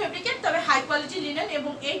 লিনেন ফেব্রিকের, তবে হাই কোয়ালিটি লিনেন।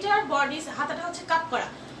 এবং এইটার বডি হাতাটা হচ্ছে কাট করা।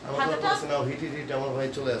 হাতাটা আমার ভাই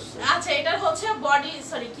চলে আসছে। আচ্ছা, এটার হচ্ছে বডি,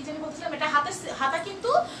 সরি কি জানি বলছিলাম, এটা হাতা কিন্তু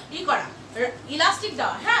করা ইলাস্টিক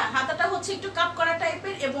দেওয়া। হ্যাঁ, হাতাটা হচ্ছে একটু কাপ করা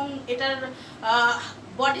টাইপের এবং এটার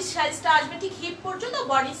বডি সাইজটা আসবে ঠিক হিপ পর্যন্ত।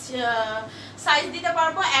 বডি সাইজ দিতে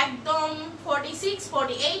পারবো একদম 46,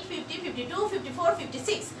 48, 50, 52, 54,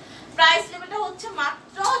 56। প্রাইস লেভেলটা হচ্ছে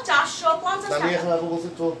মাত্র 450 টাকা। আমি এখন আপু বলছি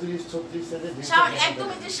 34, 36 সাইজে একদম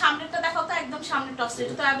এই যে সামনেরটা দেখাও তো, একদম সামনের টপস,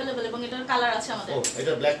 এটা তো अवेलेबल এবং এটার কালার আছে আমাদের। ও,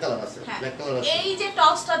 এটা ব্ল্যাক কালার আছে, ব্ল্যাক কালার আছে। এই যে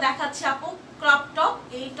টপসটা দেখাচ্ছি আপু ক্রপ টপ,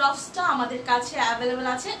 এই টপসটা আমাদের কাছে अवेलेबल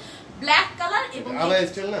আছে ব্ল্যাক কালার এবং আবার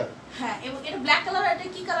স্টাইল না। হ্যাঁ, এবং এটা ব্ল্যাক কালার। এটা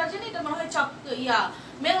কি কালার জানি, এটা মনে হয়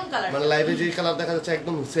মেরুন কালার, মানে লাইভে যে কালার দেখা যাচ্ছে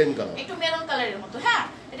একদম সেম কালার, একটু মেরুন কালারের মতো। হ্যাঁ,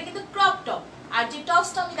 এটা কিন্তু ক্রপ টপ। আর যে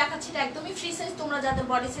টপসটা আমি দেখাচ্ছি এটা একদমই ফ্রি সাইজ, তোমরা যাদের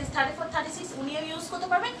বডি সাইজ 34, 36 উনিও ইউজ করতে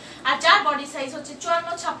পারবেন, আর যার বডি সাইজ হচ্ছে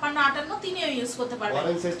 54, 56, 58 তিনিও ইউজ করতে পারবেন।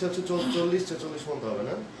 ওয়ারেন্ট সাইজটা হচ্ছে 40, 46 পর্যন্ত হবে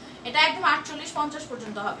না? এটা একদম 48, 50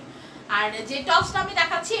 পর্যন্ত হবে। আর যে টপসটা আমি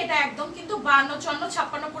দেখাচ্ছি এটা একদম কিন্তু 52, 54,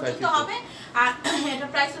 56 পর্যন্ত হবে। আর এটা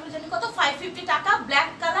প্রাইস হবে জানি কত, 550 টাকা। ব্ল্যাক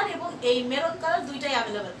কালার এবং এই মেরুন কালার দুইটাই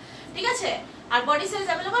अवेलेबल, ঠিক আছে? আর বডি সাইজ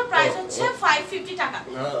अवेलेबल, প্রাইস হচ্ছে 550 টাকা।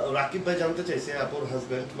 রাকিব ভাই জানতে চাইছে আপুর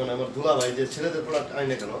হাজবেন্ড মানে আমার দুলা ভাই যে ছেলেদের প্রোডাক্ট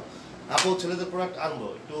আনে কেন? আপু ছেলেদের প্রোডাক্ট আনবো,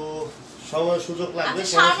 একটু সময় সুযোগ লাগবে।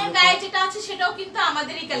 আচ্ছা, সামনের গায়ে যেটা আছে সেটাও কিন্তু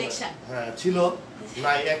আমাদেরই কালেকশন। হ্যাঁ, ছিল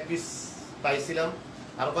নাই, এক পিস পাইছিলাম,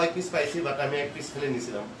 আর কয়েক পিস পাইছি, বাট আমি এক পিস ফেলে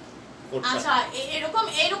নিয়েছিলাম। আচ্ছা,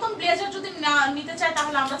 এরকম ব্লেজার যদি নিতে চাই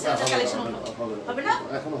তাহলে আমরা ছেলেদের কালেকশন হবে না?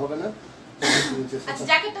 এখন হবে না। আচ্ছা,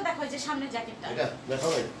 জ্যাকেটটা দেখো, এই যে সামনের জ্যাকেটটা এটা দেখো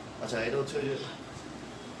ভাই। আচ্ছা, এটা হচ্ছে ওই যে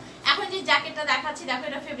এখন যে জ্যাকেটটা দেখাচ্ছি দেখো,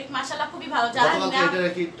 এটা ফেব্রিক মাশাআল্লাহ খুবই ভালো। যারা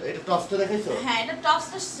এটা টপসটা দেখাইছো? হ্যাঁ, এটা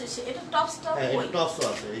টপসটা হ্যাঁ, এটা টপসও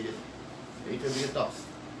আছে, এই যে এইটা দিয়ে টপস,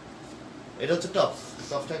 এটা হচ্ছে টপস।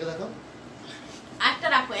 টপসটাকে দেখো, একটা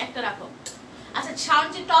রাখো। আচ্ছা, সাউন্ড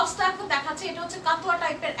যে টপসটা এখন দেখাচ্ছে এটা হচ্ছে কাতুয়া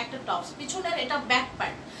টাইপের একটা টপস, পিছনের এটা ব্যাক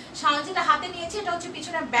পার্ট। সাউন্ড যেটা হাতে নিয়েছে এটা হচ্ছে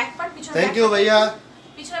পিছনের ব্যাক পার্ট, থ্যাংক ইউ ভাইয়া।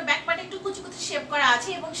 পিছনের ব্যাক পার্টে একটু কুচি কুচি শেপ করা আছে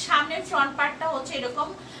এবং সামনের ফ্রন্ট পার্টটা হচ্ছে এরকম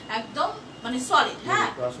একদম মানে সলিড। হ্যাঁ,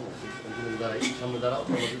 সামনে দাঁড়াও,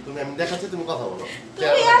 তুমি আমি দেখাচ্ছি, তুমি কথা বলো।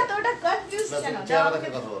 তুমি আর তোটা কনফিউজ কেন? চেহারা দেখে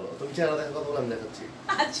কথা বলো, তুমি চেহারা দেখে কথা বলো, আমি দেখাচ্ছি।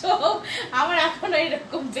 আচ্ছা, আমার এখন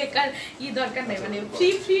এরকম বেকার দরকার নাই, মানে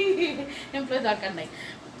ফ্রি এমপ্লয় দরকার নাই।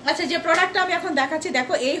 আচ্ছা, যে প্রোডাক্টটা আমি এখন দেখাচ্ছি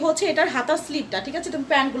দেখো, এই হচ্ছে এটার হাতার স্লিপটা, ঠিক আছে? তুমি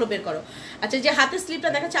প্যান্টগুলো বের করো। আচ্ছা, যে হাতের স্লিপটা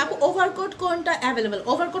দেখাচ্ছে আপু, ওভারকোট কোনটা अवेलेबल?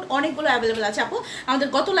 ওভারকোট অনেকগুলো अवेलेबल আছে আপু, আমাদের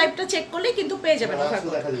গত লাইভটা চেক করলেই কিন্তু পেয়ে যাবেন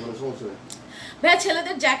ওভারকোট। দেখা দিব না, সমস্যা নেই। ভাইয়া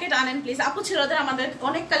ছেলেদের জ্যাকেট আনেন প্লিজ। আপু, ছেলেদের আমাদের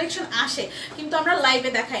অনেক কালেকশন আসে কিন্তু আমরা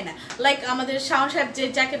লাইভে দেখাই না। লাইক আমাদের শাওন সাহেব যে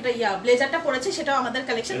জ্যাকেটটা ব্লেজারটা পরেছে সেটাও আমাদের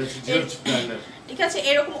কালেকশন, ঠিক আছে?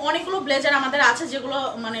 এরকম অনেকগুলো ব্লেজার আমাদের আছে যেগুলো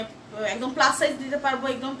মানে একদম প্লাস সাইজ দিতে পারবো,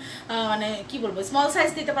 একদম মানে কি বলবো স্মল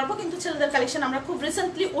সাইজ দিতে পারবো, কিন্তু ছেলেদের কালেকশন আমরা খুব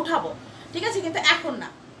রিসেন্টলি উঠাবো, ঠিক আছে? কিন্তু এখন না,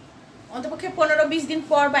 অন্তপক্ষে 15-20 দিন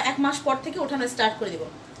পর বা 1 মাস পর থেকে ওঠানো স্টার্ট করে দিব।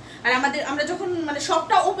 আর আমরা যখন মানে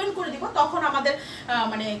শপটা ওপেন করে দিব তখন আমাদের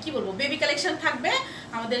মানে কি বলবো বেবি কালেকশন থাকবে,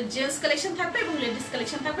 আমাদের জেন্টস কালেকশন থাকবে এবং লেডিস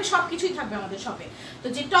কালেকশন থাকবে, সবকিছুই থাকবে আমাদের শপে। তো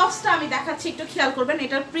যে টপসটা আমি দেখাচ্ছি একটু খেয়াল করবেন,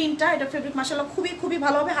 এটার প্রিন্টটা, এটা ফেব্রিক মাশাআল্লাহ খুবই খুবই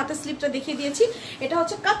ভালো হবে। হাতের স্লিপটা দেখিয়ে দিয়েছি, এটা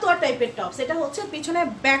হচ্ছে কাতোয়া টাইপের টপস, এটা হচ্ছে পিছনে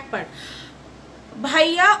ব্যাক পার্ট।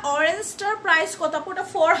 ভাইয়া অরেঞ্জটার প্রাইস কত? ওটা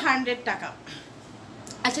 400 টাকা।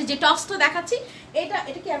 আচ্ছা যে টপসটা দেখাচ্ছি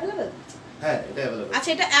এটা কি অ্যাভেলেবল? হ্যাঁ এটা অ্যাভেলেবল। আচ্ছা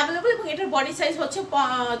এটা অ্যাভেলেবল এবং এটার বডি সাইজ হচ্ছে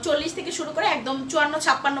 40 থেকে শুরু করে একদম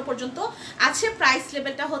 54-56 পর্যন্ত আছে। প্রাইস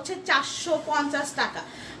লেভেলটা হচ্ছে 450 টাকা।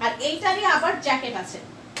 আর এইটারই আবার জ্যাকেট আছে,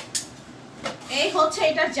 এই হচ্ছে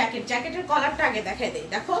এটার জ্যাকেটের কলারটা আগে দেখাই দেই।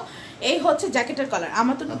 দেখো এই হচ্ছে জ্যাকেটের কলার।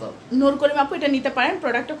 আমার তো নূর করিম আপু এটা নিতে পারেন,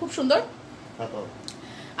 প্রোডাক্টটা খুব সুন্দর।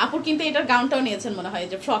 আপুর কিন্তু এটার গাউনটাও নিয়েছেন মনে হয়,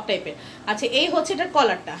 যে ফ্রক টাইপের। আচ্ছা এই হচ্ছে এটার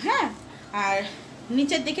কলারটা, হ্যাঁ। আর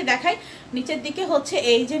নিচের দিকে দেখাই, নিচের দিকে হচ্ছে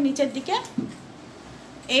এই যে নিচের দিকে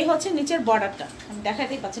এই হচ্ছে নিচের বর্ডারটা, আমি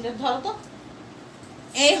দেখাতেই পাচ্ছি, এটা ধরো তো,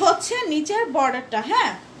 এই হচ্ছে নিচের বর্ডারটা,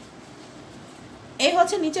 হ্যাঁ এই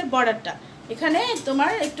হচ্ছে নিচের বর্ডারটা। এখানে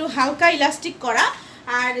তোমার একটু হালকা ইলাস্টিক করা।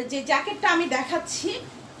 আর যে জ্যাকেটটা আমি দেখাচ্ছি,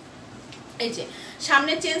 এই যে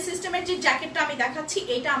সামনে চেন সিস্টেমের যে জ্যাকেটটা আমি দেখাচ্ছি,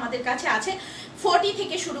 এইটা আমাদের কাছে আছে 40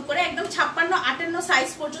 থেকে শুরু করে একদম 56-58 সাইজ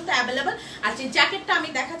পর্যন্ত অ্যাভেলেবল। আর যে জ্যাকেটটা আমি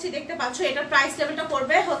দেখাচ্ছি দেখতে পাচ্ছ, এটার প্রাইস লেভেলটা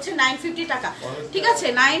পড়বে হচ্ছে 950 টাকা, ঠিক আছে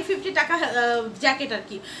 950 টাকা জ্যাকেট আর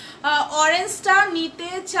কি। অরেঞ্জটা নিতে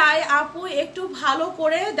চাই আপু, একটু ভালো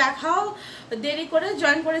করে দেখাও, দেরি করে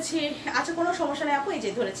জয়েন করেছি। আচ্ছা কোনো সমস্যা নেই আপু, এই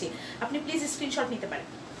যে ধরেছি, আপনি প্লিজ স্ক্রিনশট নিতে পারেন।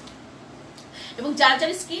 এবং যারা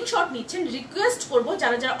যারা স্ক্রিনশট নিচ্ছেন রিকোয়েস্ট করব,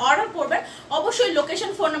 যারা যারা অর্ডার করবেন অবশ্যই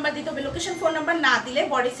লোকেশন ফোন নাম্বার দিতে হবে। লোকেশন ফোন নাম্বার না দিলে,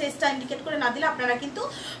 বডি সাইজটা ইন্ডিকেট করে না দিলে আপনারা কিন্তু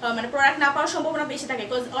মানে প্রোডাক্ট না পাওয়ার সম্ভাবনা বেশি থাকে।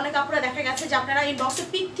 বিকজ অনেক আপুরা দেখা গেছে যে আপনারা ইনবক্সে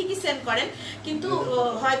পিক ঠিকই সেন্ড করেন, কিন্তু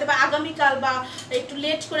হয়তো বা আগামীকাল বা একটু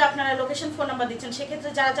লেট করে আপনারা লোকেশন ফোন নাম্বার দিচ্ছেন। সেক্ষেত্রে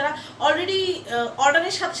যারা যারা অলরেডি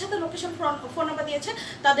অর্ডারের সাথে সাথে লোকেশন ফোন নাম্বার দিয়েছে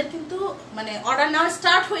তাদের কিন্তু মানে অর্ডার নেওয়া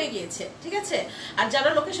স্টার্ট হয়ে গিয়েছে, ঠিক আছে। আর যারা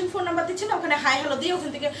লোকেশন ফোন নাম্বার দিচ্ছেন ওখানে হাই হ্যালো দিয়ে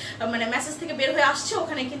ওখান থেকে মানে মেসেজ থেকে বের হয়ে আসছে,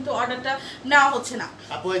 ওখানে কিন্তু অর্ডারটা নেওয়া হচ্ছে না।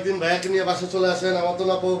 আপু একদিন ভাইয়াকে নিয়ে বাসা চলে আসেন, আমার তো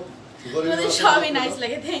আপু সবই নাইস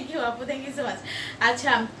লাগে। থ্যাংক ইউ আপু, থ্যাংক ইউ সো মাচ।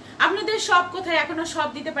 আচ্ছা আপনাদের সব কোথায় এখনো সব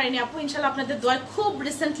দিতে পারিনি আপু, ইনশাল্লাহ আপনাদের দোয়া খুব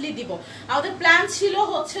রিসেন্টলি দিব। আমাদের প্ল্যান ছিল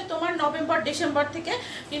হচ্ছে তোমার নভেম্বর ডিসেম্বর থেকে,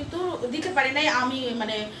 কিন্তু দিতে পারি নাই। আমি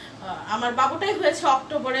মানে আমার বাবুটাই হয়েছে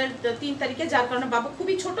অক্টোবরের 3 তারিখে, যার কারণে বাবু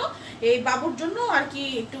খুবই ছোট, এই বাবুর জন্য আর কি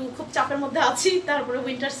একটু খুব চাপের মধ্যে আছি। তারপরে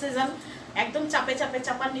উইন্টার সিজন একদম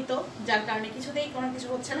চাপান্বিত, যার কারণে কিছুতেই কোনো কিছু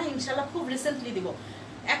হচ্ছে না। ইনশাল্লাহ খুব রিসেন্টলি দিব,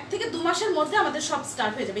 1 থেকে 2 মাসের মধ্যে আমাদের সব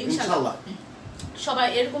স্টার্ট হয়ে যাবে ইনশাল্লাহ। সবাই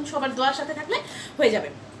এরকম সবার দোয়ার সাথে থাকলে হয়ে যাবে।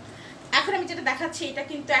 এখন আমি যেটা দেখাচ্ছি এটা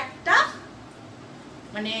কিন্তু একটা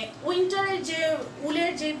মানে উইন্টারের যে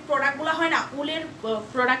উলের যে প্রোডাক্টগুলো হয় না, উলের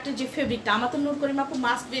প্রোডাক্টের যে ফেব্রিকটা, আমার তো নূর করিম আপু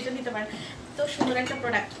মাস্ট এটা নিতে পারেন, তো সুন্দর একটা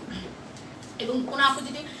প্রোডাক্ট। এবং কোনো আপু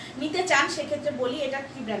যদি নিতে চান সেক্ষেত্রে বলি এটা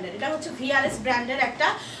কি ব্র্যান্ডের, এটা হচ্ছে ভিআরএস ব্র্যান্ডের একটা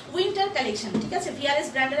উইন্টার কালেকশন, ঠিক আছে। ভিআরএস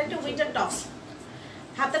ব্র্যান্ডের একটা উইন্টার টপস।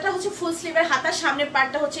 হাতাটা হচ্ছে ফুল স্লিভের হাতা, সামনের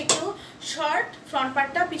পার্টটা হচ্ছে একটু শর্ট, ফ্রন্ট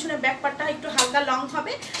পার্টটা, পিছনে ব্যাক পার্টটা একটু হালকা লং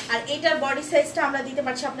হবে। আর এইটার বডি সাইজটা আমরা দিতে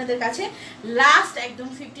পারছি আপনাদের কাছে লাস্ট একদম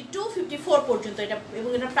 52-54 পর্যন্ত এটা। এবং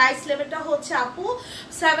এটার প্রাইস লেভেলটা হচ্ছে আপু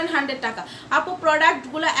 700 টাকা। আপু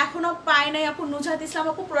প্রোডাক্টগুলো এখনো পাই নাই আপু, নুজহাত ইসলাম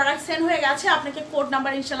আপু প্রোডাক্ট সেন্ড হয়ে গেছে, আপনাকে কোড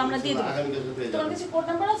নাম্বার ইনশাআল্লাহ আমরা দিয়ে দেব। তোমার কাছে কোড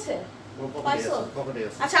নাম্বার আছে?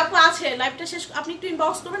 আচ্ছা আপু আছে, লাইভটা শেষ আপনি একটু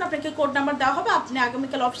ইনবক্স করবেন, আপনাকে কোড নাম্বার দেওয়া হবে, আপনি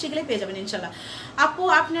আগামীকাল অফিসে গেলে পেয়ে যাবেন ইনশাল্লাহ। আপু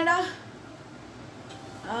আপনারা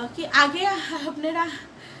কি আগে আপনারা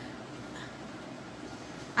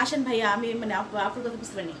আসেন ভাইয়া, আমি মানে আপুর কথা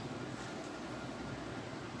বুঝতে পারিনি।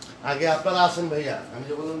 আগে আপনারা আসেন ভাইয়া, আমি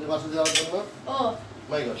যে বললাম যে বাসা যাওয়ার জন্য। ও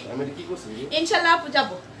মাই গড, আমি কি করছি? ইনশাআল্লাহ আপু যাব।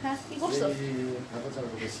 হ্যাঁ কি করছো?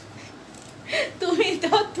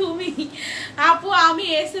 তুমি আপু আমি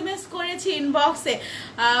এসএমএস করেছি ইনবক্সে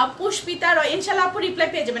পুষ্পিতার, ইনশাআল্লাহ আপু রিপ্লাই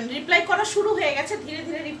পেয়ে যাবেন। রিপ্লাই করা শুরু হয়ে গেছে, ধীরে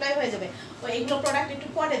ধীরে রিপ্লাই হয়ে যাবে। ও এইগুলো প্রোডাক্ট একটু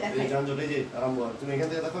পরে দেখাই। জানজটে যে আরম্ভ, তুমি এখান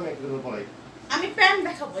থেকে দেখো, আমি একটু করে পড়াই। আমি প্যান্ট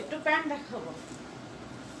দেখাবো, একটু প্যান্ট দেখাবো।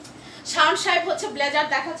 শাওন সাহেব হচ্ছে ব্লেজার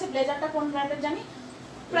দেখাচ্ছে, ব্লেজারটা কোন ব্র্যান্ডের জানি,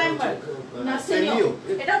 প্রাইমার না সেমিও,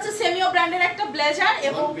 এটা হচ্ছে সেমিও ব্র্যান্ডের একটা ব্লেজার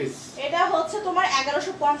এবং এটা হচ্ছে তোমার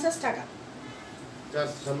 1150 টাকা।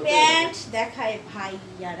 প্যান্ট দেখায়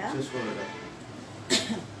ভাইয়ারা।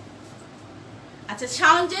 আচ্ছা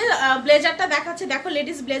শাওন যে ব্লেজারটা দেখাচ্ছে, দেখো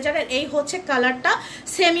লেডিস ব্লেজারের এই হচ্ছে কালারটা,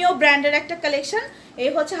 সেমিও ব্র্যান্ডের একটা কালেকশন।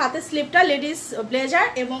 এই হচ্ছে হাতের স্লিপটা, লেডিস ব্লেজার,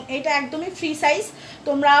 এবং এটা একদমই ফ্রি সাইজ,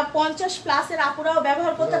 তোমরা 50+ এর আপুরাও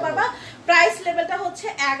ব্যবহার করতে পারবা। প্রাইস লেভেলটা হচ্ছে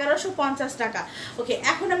 1150 টাকা। ওকে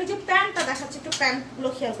এখন আমি যে প্যান্টটা দেখাচ্ছি একটু প্যান্টগুলো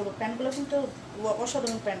খেয়াল করবো, প্যান্টগুলো কিন্তু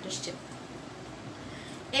অসাধারণ প্যান্ট এসছে।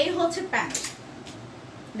 এই হচ্ছে প্যান্ট,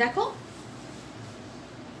 দেখো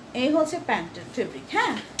এই হচ্ছে প্যান্টের ফেব্রিক।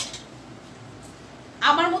 হ্যাঁ,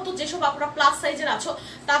 আমার মতো যেসব আপনারা প্লাস সাইজের আছো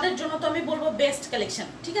তাদের জন্য তো আমি বলবো বেস্ট কালেকশন।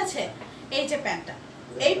 ঠিক আছে, এই যে প্যান্টটা,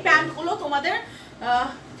 এই প্যান্টগুলো তোমাদের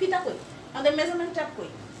ফিতা কই, আমাদের মেজারমেন্ট ট্যাপ কই,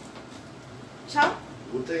 সব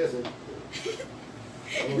ঘুরতে গেছে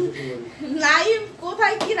নাই,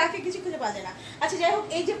 কোথায় কি রাখে কিছু খুঁজে পাওয়া যায় না। আচ্ছা যাই হোক,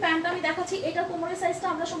 এই যে প্যান্টটা আমি দেখাচ্ছি, এটা কোমরের সাইজটা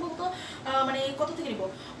আমরা সম্ভবত মানে কত থেকে নিব,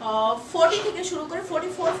 40 থেকে শুরু করে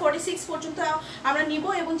 44 46 পর্যন্ত আমরা নিব।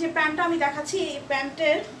 এবং যে প্যান্টটা আমি দেখাচ্ছি, এই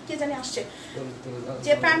প্যান্টের কে জানি আসছে,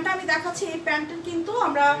 যে প্যান্টটা আমি দেখাচ্ছি এই প্যান্টের কিন্তু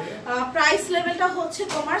আমরা প্রাইস লেভেলটা হচ্ছে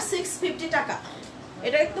তোমার 650 টাকা।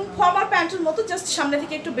 এটা একদম ফর্মাল প্যান্টের মতো, জাস্ট সামনে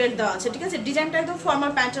থেকে একটু বেল্ট দেওয়া আছে। ঠিক আছে, ডিজাইনটা একদম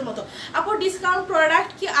ফর্মাল প্যান্টের মতো। আপু ডিসকাউন্ট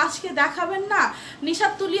প্রোডাক্ট কি আজকে দেখাবেন না?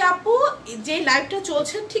 নিশাত তুলি আপু, যে লাইভটা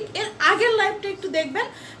চলছে ঠিক এর আগের লাইভটা একটু দেখবেন,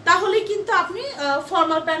 তাহলে কিন্তু আপনি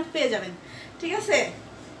ফর্মাল প্যান্ট পেয়ে যাবেন। ঠিক আছে,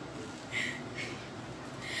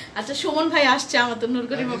 আচ্ছা সুমন ভাই আসছে, আমার তো নূর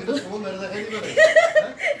করিম আপু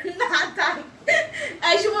না তাই।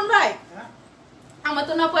 এই সুমন ভাই, আমার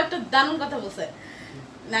তো না আপু একটা দারুণ কথা বলছে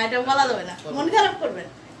না, এটা বলা যাবে না, মন খারাপ করবেন।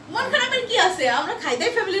 মন খারাপের কি আছে, আমরা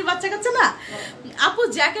খাইদাই ফ্যামিলির বাচ্চা কাচ্চা না। আপু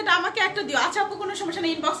জ্যাকেট আমাকে একটা দিও। আচ্ছা আপু কোনো সমস্যা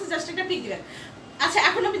নেই, ইনবক্সে জাস্ট একটা পিক দিবেন। আচ্ছা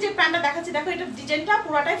এখন আমি যে প্যান্টটা দেখাচ্ছি, দেখো এটা ডিজাইনটা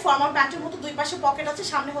পুরোটাই ফর্মাল প্যান্টের মতো, দুই পাশে পকেট আছে,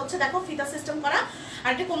 সামনে হচ্ছে দেখো ফিতা সিস্টেম করা। আর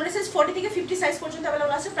এটা কোমরের সাইজ 40 থেকে 50 সাইজ পর্যন্ত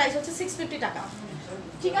अवेलेबल আছে। প্রাইস হচ্ছে 650 টাকা।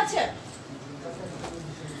 ঠিক আছে,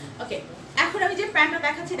 ওকে। এখন আমি যে প্যান্টটা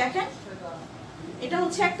দেখাচ্ছি দেখেন, এটা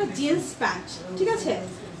হচ্ছে একটা জিন্স প্যান্ট। ঠিক আছে,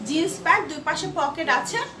 জিন্স প্যান্ট, দুই পাশে পকেট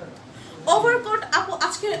আছে। ওভারকোট আপু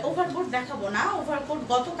আজকে ওভারকোট দেখাবো না, ওভারকোট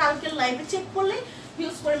গতকালকের লাইভে চেক করলে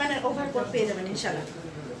হিউজ পরিমাণের ওভারকোট পেয়ে যাবেন ইনশাআল্লাহ।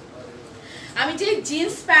 আমি যে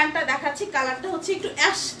জিন্স প্যান্টটা দেখাচ্ছি, কালারটা হচ্ছে একটু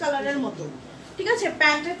অ্যাশ কালারের মতো। ঠিক আছে,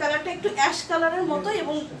 প্যান্টের কালারটা একটু অ্যাশ কালারের মতো,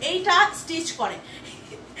 এবং এইটা স্টিচ করে,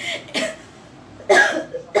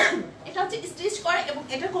 এটা হচ্ছে স্টিচ করে, এবং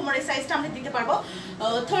এটা কোমরের সাইজটা আমরা দিতে পারবো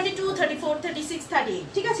 32 34 36 38।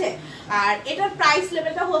 ঠিক আছে, আর এটার প্রাইস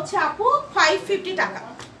লেভেলটা হচ্ছে আপু 550 টাকা।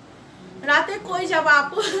 রাতে কই যাবা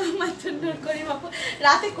আপু? মাত্র নূর করিম আপু,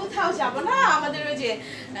 রাতে কোথাও যাব না, আমাদের ওই যে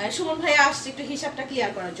সুমন ভাইয়া আসছে একটু হিসাবটা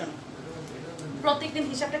ক্লিয়ার করার জন্য। প্রত্যেকদিন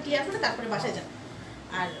হিসাবটা ক্লিয়ার করে তারপরে বাসায় যান।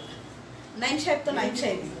 আর নাইম সাহেব তো নাইম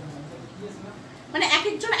সাহেব, মানে এক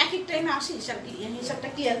একজন এক এক টাইমে আসে, হিসাবটা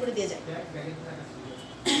ক্লিয়ার করে দিয়ে যায়।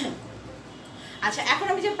 আচ্ছা এখন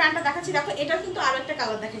আমি যে প্যান্টটা দেখাচ্ছি দেখো, এটা কিন্তু আরো একটা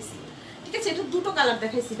কালার দেখাইছি। ঠিক আছে, এটা দুটো কালার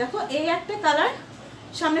দেখাইছি। দেখো এই একটা কালার,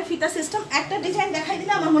 সামনে ফিতা সিস্টেম, একটা ডিজাইন দেখাই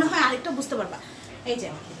দিলে আমার মনে হয় আরেকটা বুঝতে পারবা। এই যে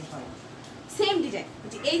সেম ডিজাইন,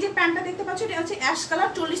 এই যে প্যান্টটা দেখতে পাচ্ছ, এটা হচ্ছে অ্যাশ কালার,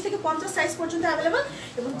 40 থেকে 50 সাইজ পর্যন্ত अवेलेबल।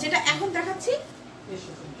 এবং যেটা এখন দেখাচ্ছি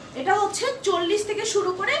এটা হচ্ছে 40 থেকে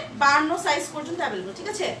শুরু করে 52 সাইজ পর্যন্ত अवेलेबल। ঠিক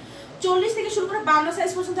আছে, 40 থেকে শুরু করে 52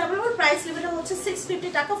 সাইজ পর্যন্ত अवेलेबल। প্রাইস লেভেলটা হচ্ছে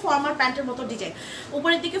 650 টাকা। ফর্মাল প্যান্টের মতো ডিজাইন,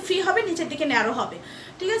 উপরের দিকে ফ্রি হবে, নিচের দিকে ন্যারো হবে।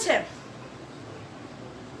 ঠিক আছে,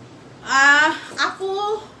 আপু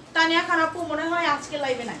তানিয়া খান আপু মনে হয় আজকে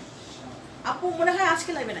লাইভে নাই, আপু মনে হয়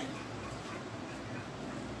আজকে লাইভে নাই।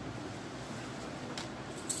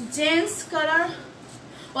 জেন্টস কালার,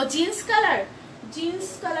 ও জিন্স কালার, জিন্স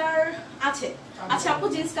কালার আছে। আচ্ছা আপু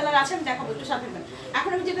জিন্স কালার আছে, আমি দেখাবো, একটু সাথে থাকবেন।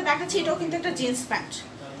 এখন আমি যেটা দেখাচ্ছি এটাও কিন্তু একটা জিন্স প্যান্ট।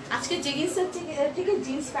 আজকে জেগিংসের থেকে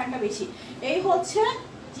জিন্স প্যান্টটা বেশি। এই হচ্ছে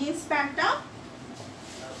জিন্স প্যান্টটা,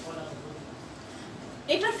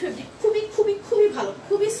 এটার ফেব্রিক খুবই খুবই খুবই ভালো,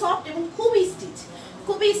 খুবই সফট এবং খুবই স্টিচ,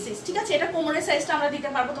 খুবই স্টিচ। ঠিক আছে, এটা কোমরের সাইজটা আমরা দিতে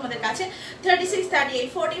পারবো তোমাদের কাছে 36 38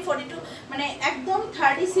 40 42, মানে একদম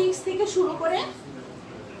 36 থেকে শুরু করে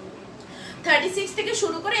 36 থেকে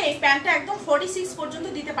শুরু করে এই প্যান্টটা একদম 46 পর্যন্ত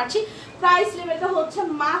দিতে পারছি। প্রাইস লেভেলটা হচ্ছে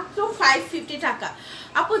মাত্র 550 টাকা।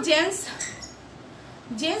 আপু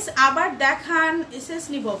জেন্টস আবার দেখান, এসএস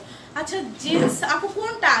নিব। আচ্ছা জেন্টস আপু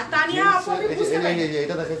কোনটা? তানিয়া আপু আমি বুঝতে পারি না,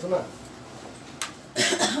 এটা দেখাইছো না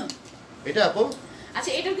এটা আপু?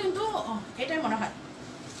 আচ্ছা এটা কিন্তু এটাই মনে হয়।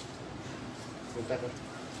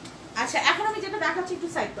 আচ্ছা এখন আমি যেটা দেখাচ্ছি একটু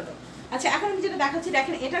সাইড করো। আচ্ছা এখন আমি যেটা দেখাচ্ছি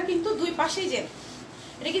দেখেন, এটা কিন্তু দুই পাশেই যে,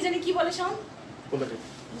 এটা কি জানি কি বলে শাওন, কোনটাকে,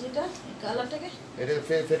 যেটা কালারটাকে এটা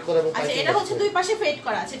ফেড করা এবং আচ্ছা এটা হচ্ছে দুই পাশে ফেড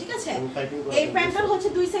করা আছে। ঠিক আছে, এই প্যান্টটার হচ্ছে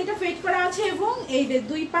দুই সাইডে ফেড করা আছে, এবং এই যে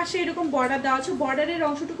দুই পাশে এরকম বর্ডার দেওয়া আছে। বর্ডারের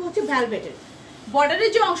অংশটুকু হচ্ছে ভেলভেটের, বর্ডারের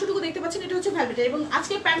যে অংশটুকু দেখতে পাচ্ছেন এটা হচ্ছে ভেলভেটের। এবং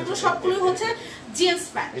আজকের প্যান্টগুলো সবগুলো হচ্ছে জিন্স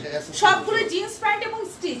প্যান্ট, সবগুলো জিন্স প্যান্ট এবং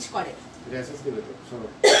স্টিচ করে।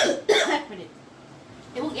 এক মিনিট,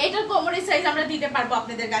 এবং এটার কোমরের সাইজ আমরা দিতে পারবো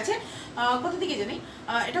আপনাদের কাছে কত থেকে জানি,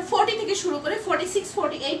 এটা 40 থেকে শুরু করে 46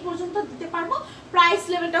 48 পর্যন্ত দিতে পারবো। প্রাইস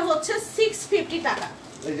লেভেলটা হচ্ছে 650 টাকা।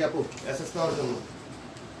 এই যে আপু এসএস নেওয়ার জন্য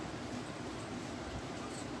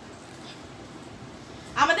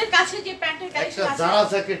আমাদের কাছে যে প্যান্টের কালেকশন একটা আছে, জারা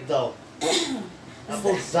জ্যাকেট দাও আপু,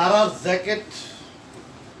 জারা জ্যাকেট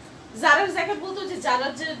জারার জ্যাকেট বলতো যে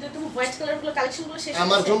জারার যে তুমি হোয়াইট কালার গুলো কালেকশন গুলো শেষ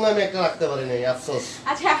আমার জন্য আমি একটা রাখতে পারি নাই, আফসোস।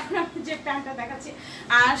 আচ্ছা এখন আমি যে প্যান্টটা দেখাচ্ছি,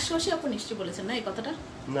 আর শশী আপু নিশ্চয়ই বলেছেন না এই কথাটা?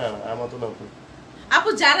 না আমার তো না। আপু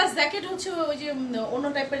জারার জ্যাকেট হচ্ছে ওই যে অন্য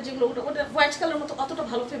টাইপের যেগুলো ওটা হোয়াইট কালার মতো অতটা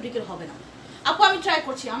ভালো ফেব্রিকের হবে না। আপু আমি ট্রাই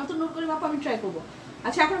করছি, আমি তো নোট করি আপু, আমি ট্রাই করবো।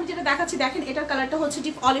 আচ্ছা এখন আমি যেটা দেখাচ্ছি দেখেন, এটার কালারটা হচ্ছে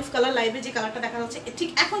ডিপ অলিভ কালার। লাইভে যে কালারটা দেখা যাচ্ছে ঠিক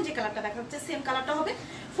এখন যে কালারটা দেখা যাচ্ছে সেম কালারটা হবে।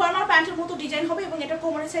 ফর্মাল প্যান্টের মতো ডিজাইন হবে এবং এটার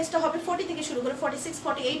কোমরের সাইজটা হবে 40 থেকে শুরু করে 46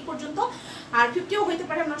 48 পর্যন্ত, আর 50ও হইতে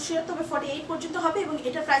পারে আমরা শিওর, তবে 48 পর্যন্ত হবে এবং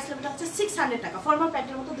এটার প্রাইস লেভেলটা হচ্ছে 600 টাকা। ফর্মাল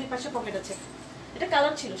প্যান্টের মতো দুই পাশে পকেট আছে। এটা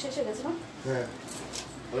কালার ছিল, শেষ হয়ে গেছে না? হ্যাঁ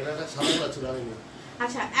ওইটা একটা সাদা কালার ছিল আমি।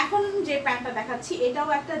 আচ্ছা এখন যে প্যান্টটা দেখাচ্ছি এটাও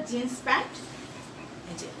একটা জিন্স প্যান্ট।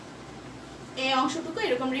 এই যে এই অংশটুকু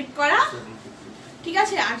এরকম রিপ করা, ঠিক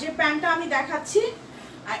আছে। আর যে প্যান্টটা আমি দেখাচ্ছি,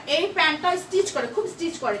 আর এই প্যান্টটা স্টিচ করে, খুব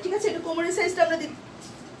স্টিচ করে, ঠিক আছে। এটা কোমরের সাইজটা আমরা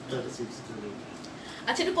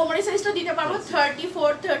আচ্ছা এটা কোমরের সাইজটা দিতে পারবো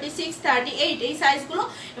 34 36 38 এই সাইজগুলো,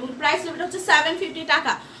 এবং প্রাইস লেভেলটা হচ্ছে 750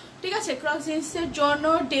 টাকা, ঠিক আছে। ক্রস জিন্সের জন্য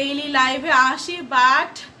ডেইলি লাইভে আসি,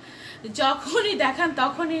 বাট যখনই দেখান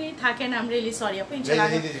তখনই থাকে না। আমরা রিলি সরি আপু, ইনশাআল্লাহ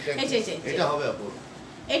এই যে এটা হবে আপু,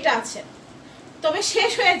 এটা আছে, তবে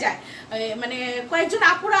শেষ হয়ে যায়। মানে কয়েকজন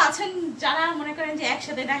আপুরা আছেন যারা মনে করেন যে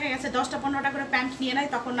একসাথে দেখা গেছে 10টা 15টা করে প্যান্ট নিয়ে নেয়,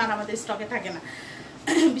 তখন আর আমাদের স্টকে থাকে না।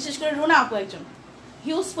 বিশেষ করে রুনা আপু একজন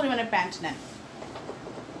হিউজ পরিমাণে প্যান্ট নেন।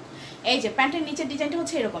 এই যে প্যান্টের নিচের ডিজাইনটা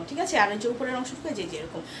হচ্ছে এরকম, ঠিক আছে। আর এই যে উপরের অংশটুকু যে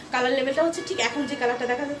এরকম কালার লেভেলটা হচ্ছে ঠিক এখন যে কালারটা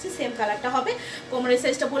দেখা যাচ্ছে সেম কালারটা হবে। কোমরের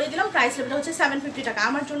সাইজটা বলে দিলাম, প্রাইস লেভেলটা হচ্ছে 750 টাকা।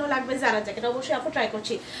 আমার জন্য লাগবে জারা জ্যাকেট, অবশ্যই আপু ট্রাই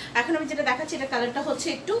করছি। এখন আমি যেটা দেখাচ্ছি এটা কালারটা হচ্ছে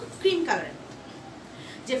একটু ক্রিম কালারের।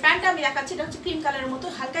 যে প্যান্টটা আমি দেখাচ্ছি এটা হচ্ছে ক্রিম কালারের মতো,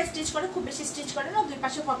 হালকা স্টিচ করে, খুব বেশি স্টিচ করে না, দুই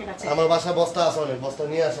পাশে পকেট আছে। আমার বাসা বস্তা আছে অনেক, বস্তা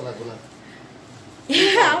নিয়ে আসা লাগবে না।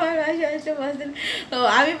 আমার বাসায় আসলে বস্তা, তো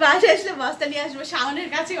আমি বাসায় আসলে বস্তা নিয়ে আসবো। শাওনের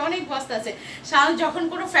কাছে অনেক বস্তা আছে। শাওন যখন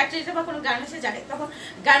কোনো ফ্যাক্টরিতে বা কোনো গার্মেন্টসে যায়, তখন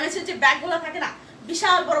গার্মেন্টসের যে ব্যাগগুলো থাকে না,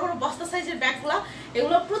 বিশাল বড় বড় বস্তা সাইজের ব্যাগগুলো,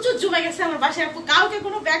 এগুলো প্রচুর জমে গেছে আমার বাসায়। আপু কাউকে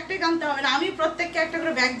কোনো ব্যাগ টেক আনতে হবে না, আমি প্রত্যেককে একটা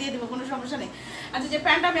করে ব্যাগ দিয়ে দেবো, কোনো সমস্যা নেই। আচ্ছা যে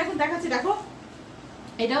প্যান্টটা আমি এখন দেখাচ্ছি দেখো,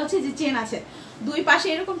 এটা হচ্ছে যে চেন আছে দুই পাশে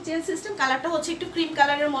এরকম চেন সিস্টেম, কালারটা হচ্ছে একটু ক্রিম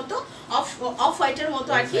কালারের মতো, অফ হোয়াইটের মতো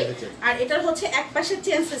আর কি। আর এটার হচ্ছে এক পাশে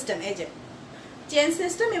চেন সিস্টেম, এই যে চেন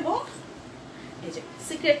সিস্টেম এবং এই যে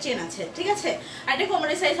সিক্রেট চেন আছে, ঠিক আছে। আর এটা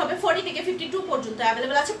কোমরের সাইজ হবে 40 থেকে 52 পর্যন্ত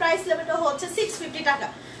अवेलेबल আছে। প্রাইস লেভেলটা হচ্ছে 650 টাকা।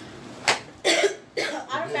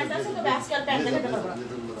 আর প্যান্ট আছে তো ব্যাসকাল প্যান্ট দেখাতে পারবো না,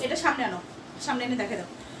 এটা সামনে আনো, সামনে এনে দেখে দাও।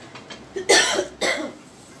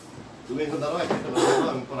 তুমি এখন দাঁড়াও, একটা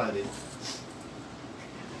আমি পরাই দিই।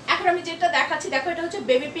 এখন আমি যেটা দেখাচ্ছি দেখো, এটা হচ্ছে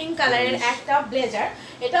বেবি পিঙ্ক কালারের একটা ব্লেজার।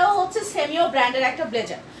 এটাও হচ্ছে সেমিও ব্র্যান্ডের একটা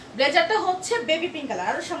ব্লেজার। ব্লেজারটা হচ্ছে বেবি পিঙ্ক কালার।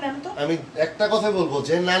 আর সামনে আনো তো। আমি একটা কথা বলবো,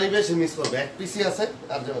 যে না নিবে সে মিস করবে। এক পিসি আছে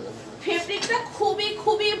আর যাবে না। ফেব্রিকটা খুবই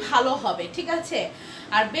খুবই ভালো হবে, ঠিক আছে।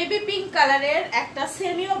 আর বেবি পিঙ্ক কালারের একটা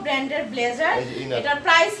সেমিও ব্র্যান্ডের ব্লেজার, এটার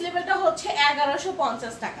প্রাইস লেভেলটা হচ্ছে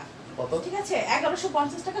 1150 টাকা, ঠিক আছে।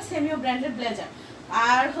 1150 টাকা সেমিও ব্র্যান্ডের ব্লেজার।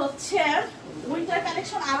 আর হচ্ছে উইন্টার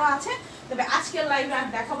কালেকশন আরো আছে, তবে আজকের লাইভে আর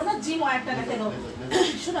দেখাবো না। জিম ওয়্যারটা দেখে দাও।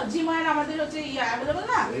 শোনো জিম ওয়্যার আমাদের হচ্ছে अवेलेबल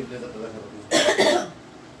না,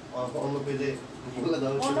 অন্য পেজে বলে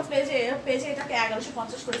দাও। অন্য পেজে এটাকে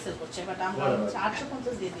 1150 করে সেল করছে, বাট আমরা হচ্ছে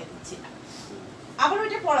 850 দিয়ে দিচ্ছি। আবার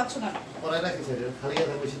ওইটা পড়াচ্ছ না, পড়াই রাখিস খালি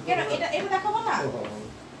কথা বেশি কেন? এটা দেখাবো না।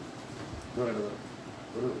 ধরে দাও,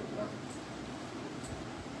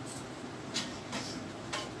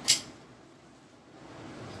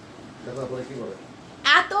 দেখো পরে কি করে।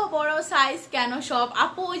 এত বড় সাইজ কেন সব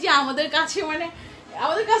আপু? ওই যে আমাদের কাছে মানে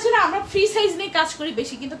আমাদের কাছে না, আমরা ফ্রি সাইজ নিয়ে কাজ করি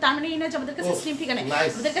বেশি, কিন্তু তার মানে এই না যে আমাদের কাছে স্লিম ফিগার নেই।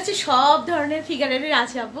 আমাদের কাছে সব ধরনের ফিগারেরই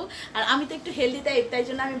আছে আপু। আর আমি তো একটু হেলদি টাইপ, তাই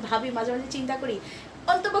জন্য আমি ভাবি মাঝে মাঝে চিন্তা করি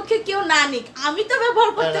অন্তপক্ষে কেউ না নিক, আমি তো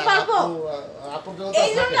ব্যবহার করতে পারবো।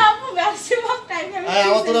 এই জন্য আপু ম্যাক্সিমাম টাইমে আমি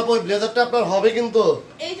আমাদের আপু ব্লেজারটা আপনার হবে, কিন্তু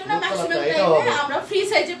এই জন্য ম্যাক্সিমাম টাইমে আমরা ফ্রি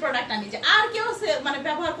সাইজের প্রোডাক্ট আনি, যে আর কেউ মানে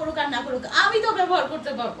ব্যবহার করুক আর না করুক, আমি তো ব্যবহার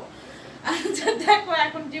করতে পারবো। আচ্ছা দেখো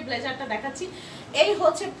এখন যে ব্লেজারটা দেখাচ্ছি, এই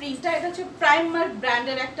হচ্ছে প্রিন্টটা। এটা হচ্ছে প্রাইমার্ক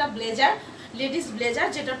ব্র্যান্ডের একটা ব্লেজার, লেডিস ব্লেজার,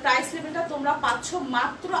 যেটা প্রাইস লেভেলটা তোমরা পাচ্ছ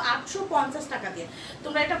মাত্র 850 টাকা দিয়ে।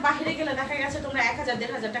 তোমরা এটা বাইরে গেলে দেখা গেছে তোমরা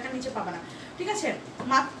 1000-1500 টাকার নিচে পাবে না, ঠিক আছে।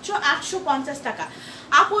 মাত্র 850 টাকা।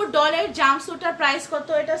 আপুর ডলের জাম্পস্যুটটার প্রাইস কত?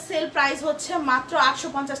 এটা সেল প্রাইস হচ্ছে মাত্র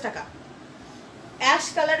 850 টাকা, অ্যাশ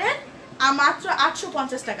কালারের, আর মাত্র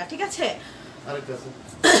 850 টাকা, ঠিক আছে। আরেকটা আছে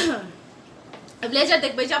ব্লেজার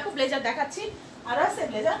দেখবে যে আপু, ব্লেজার দেখাচ্ছি আরো আছে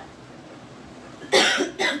ব্লেজার।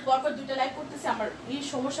 পরপর দুটো লাইভ করতেছি, আমার এই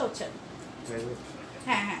সমস্যা হচ্ছে।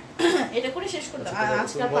 হ্যাঁ হ্যাঁ এটা করে শেষ করতে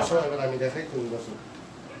আজকাল আমি দেখাই, তুমি বসো।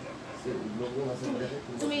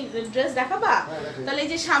 তুমি ড্রেস দেখাবা? তাহলে এই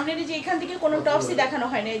যে সামনের যে এখান থেকে কোনো টপসই দেখানো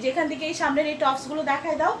হয় না, যেখান থেকে এই সামনের এই টপস গুলো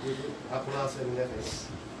দেখাই দাও। আপনারা আছে আমি দেখাই।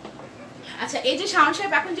 আচ্ছা এই যে শাওন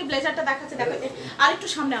সাহেব এখন যে ব্লেজারটা দেখাচ্ছে দেখো আর একটু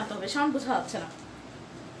সামনে আনতে হবে, শাওন বোঝা যাচ্ছে না,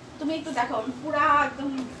 তুমি একটু দেখো পুরা একদম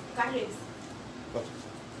কাটিয়ে গেছে।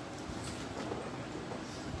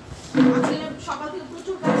 আসলে সকাল থেকে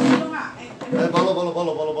প্রচুর কাজ ছিল না। বলো বলো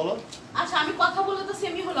বলো বলো বলো। আচ্ছা আমি কথা বলে তো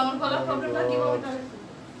সেমি হলো, আমার গলার প্রবলেমটা কি হবে তাহলে?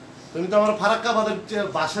 তুমি তো আমার ফারাক্কা বাদের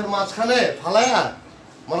বাসের মাঝখানে ফালায়া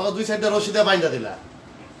মনে করো 2 সাইডে রশি দিয়ে বাইন্দা দিলা।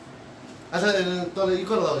 আচ্ছা তাহলে ই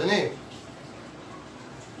করে দাও জানি।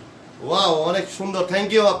 ওয়াও অনেক সুন্দর, থ্যাংক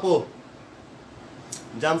ইউ আপু।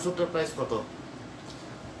 জামসুটটার প্রাইস কত?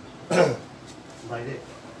 বাইরে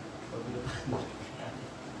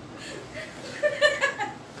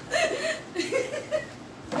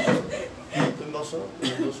তুমি বসো,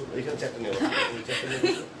 এখানে চারটে নেবো,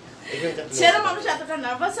 ছেলে মানুষ এতটা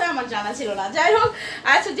নার্ভাস হয় আমার জানা ছিল না। যাই হোক,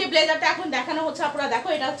 আচ্ছা যে ব্লেজারটা এখন দেখানো হচ্ছে আপনারা দেখো,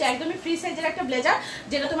 এটা হচ্ছে একদমই ফ্রি সাইজের একটা ব্লেজার,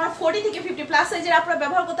 যেটা তোমার 40 থেকে 50 প্লাস সাইজের আপনারা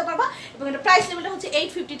ব্যবহার করতে পারবা, এবং এটা প্রাইস লেভেলটা হচ্ছে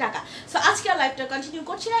 850 টাকা। সো আজকে আর লাইভটা কন্টিনিউ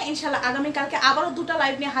করছি না, ইনশাআল্লাহ আগামীকালকে আবারও 2টা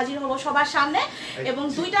লাইভ নিয়ে হাজির হবো সবার সামনে, এবং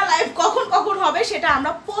 2টা লাইভ কখন কখন হবে সেটা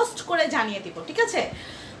আমরা পোস্ট করে জানিয়ে দিব, ঠিক আছে?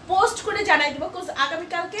 পোস্ট করে জানিয়ে দিব, বিকজ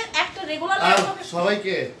আগামীকালকে একটা রেগুলার লাইভ হবে।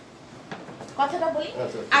 সবাইকে কথাটা বলি,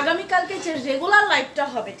 আগামীকালকে যে রেগুলার লাইভটা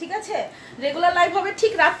হবে, ঠিক আছে, রেগুলার লাইভ হবে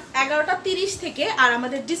ঠিক রাত 11:30 থেকে, আর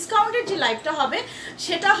আমাদের ডিসকাউন্টেড যে লাইভটা হবে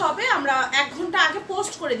সেটা হবে আমরা 1 ঘন্টা আগে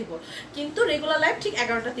পোস্ট করে দিব, কিন্তু রেগুলার লাইভ ঠিক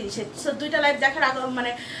 11:30-এ। সো 2টা লাইভ দেখার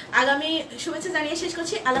মানে আগামী শুভেচ্ছা জানিয়ে শেষ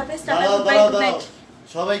করছি। আল্লাহ হাফেজ, tata, good bye, good night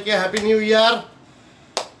সবাইকে, হ্যাপি নিউ ইয়ার।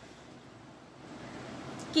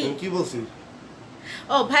 কি বলছি?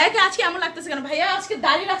 ও ভাইয়াকে আজকে এমন লাগতেছে কেন? ভাইয়া আজকে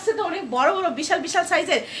দাড়ি রাখছে তো অনেক বড় বড় বিশাল বিশাল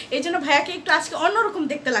সাইজের, এই জন্য ভাইয়াকে একটু আজকে অন্যরকম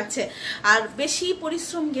দেখতে লাগছে। আর বেশি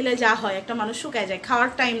পরিশ্রম গেলে যা হয়, একটা মানুষ শুকায় যায়, খাওয়ার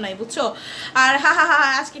টাইম নাই, বুঝছো? আর হা হা হা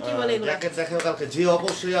আজকে কি বলে এগুলো, দেখাও কালকে, জি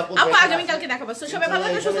অবশ্যই আপু আগামীকালকে দেখাবো। সবাই ভালো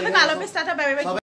থাকো, সুস্থ থাকো, আল্লাহ হাফেজ, টাটা, বাই বাই।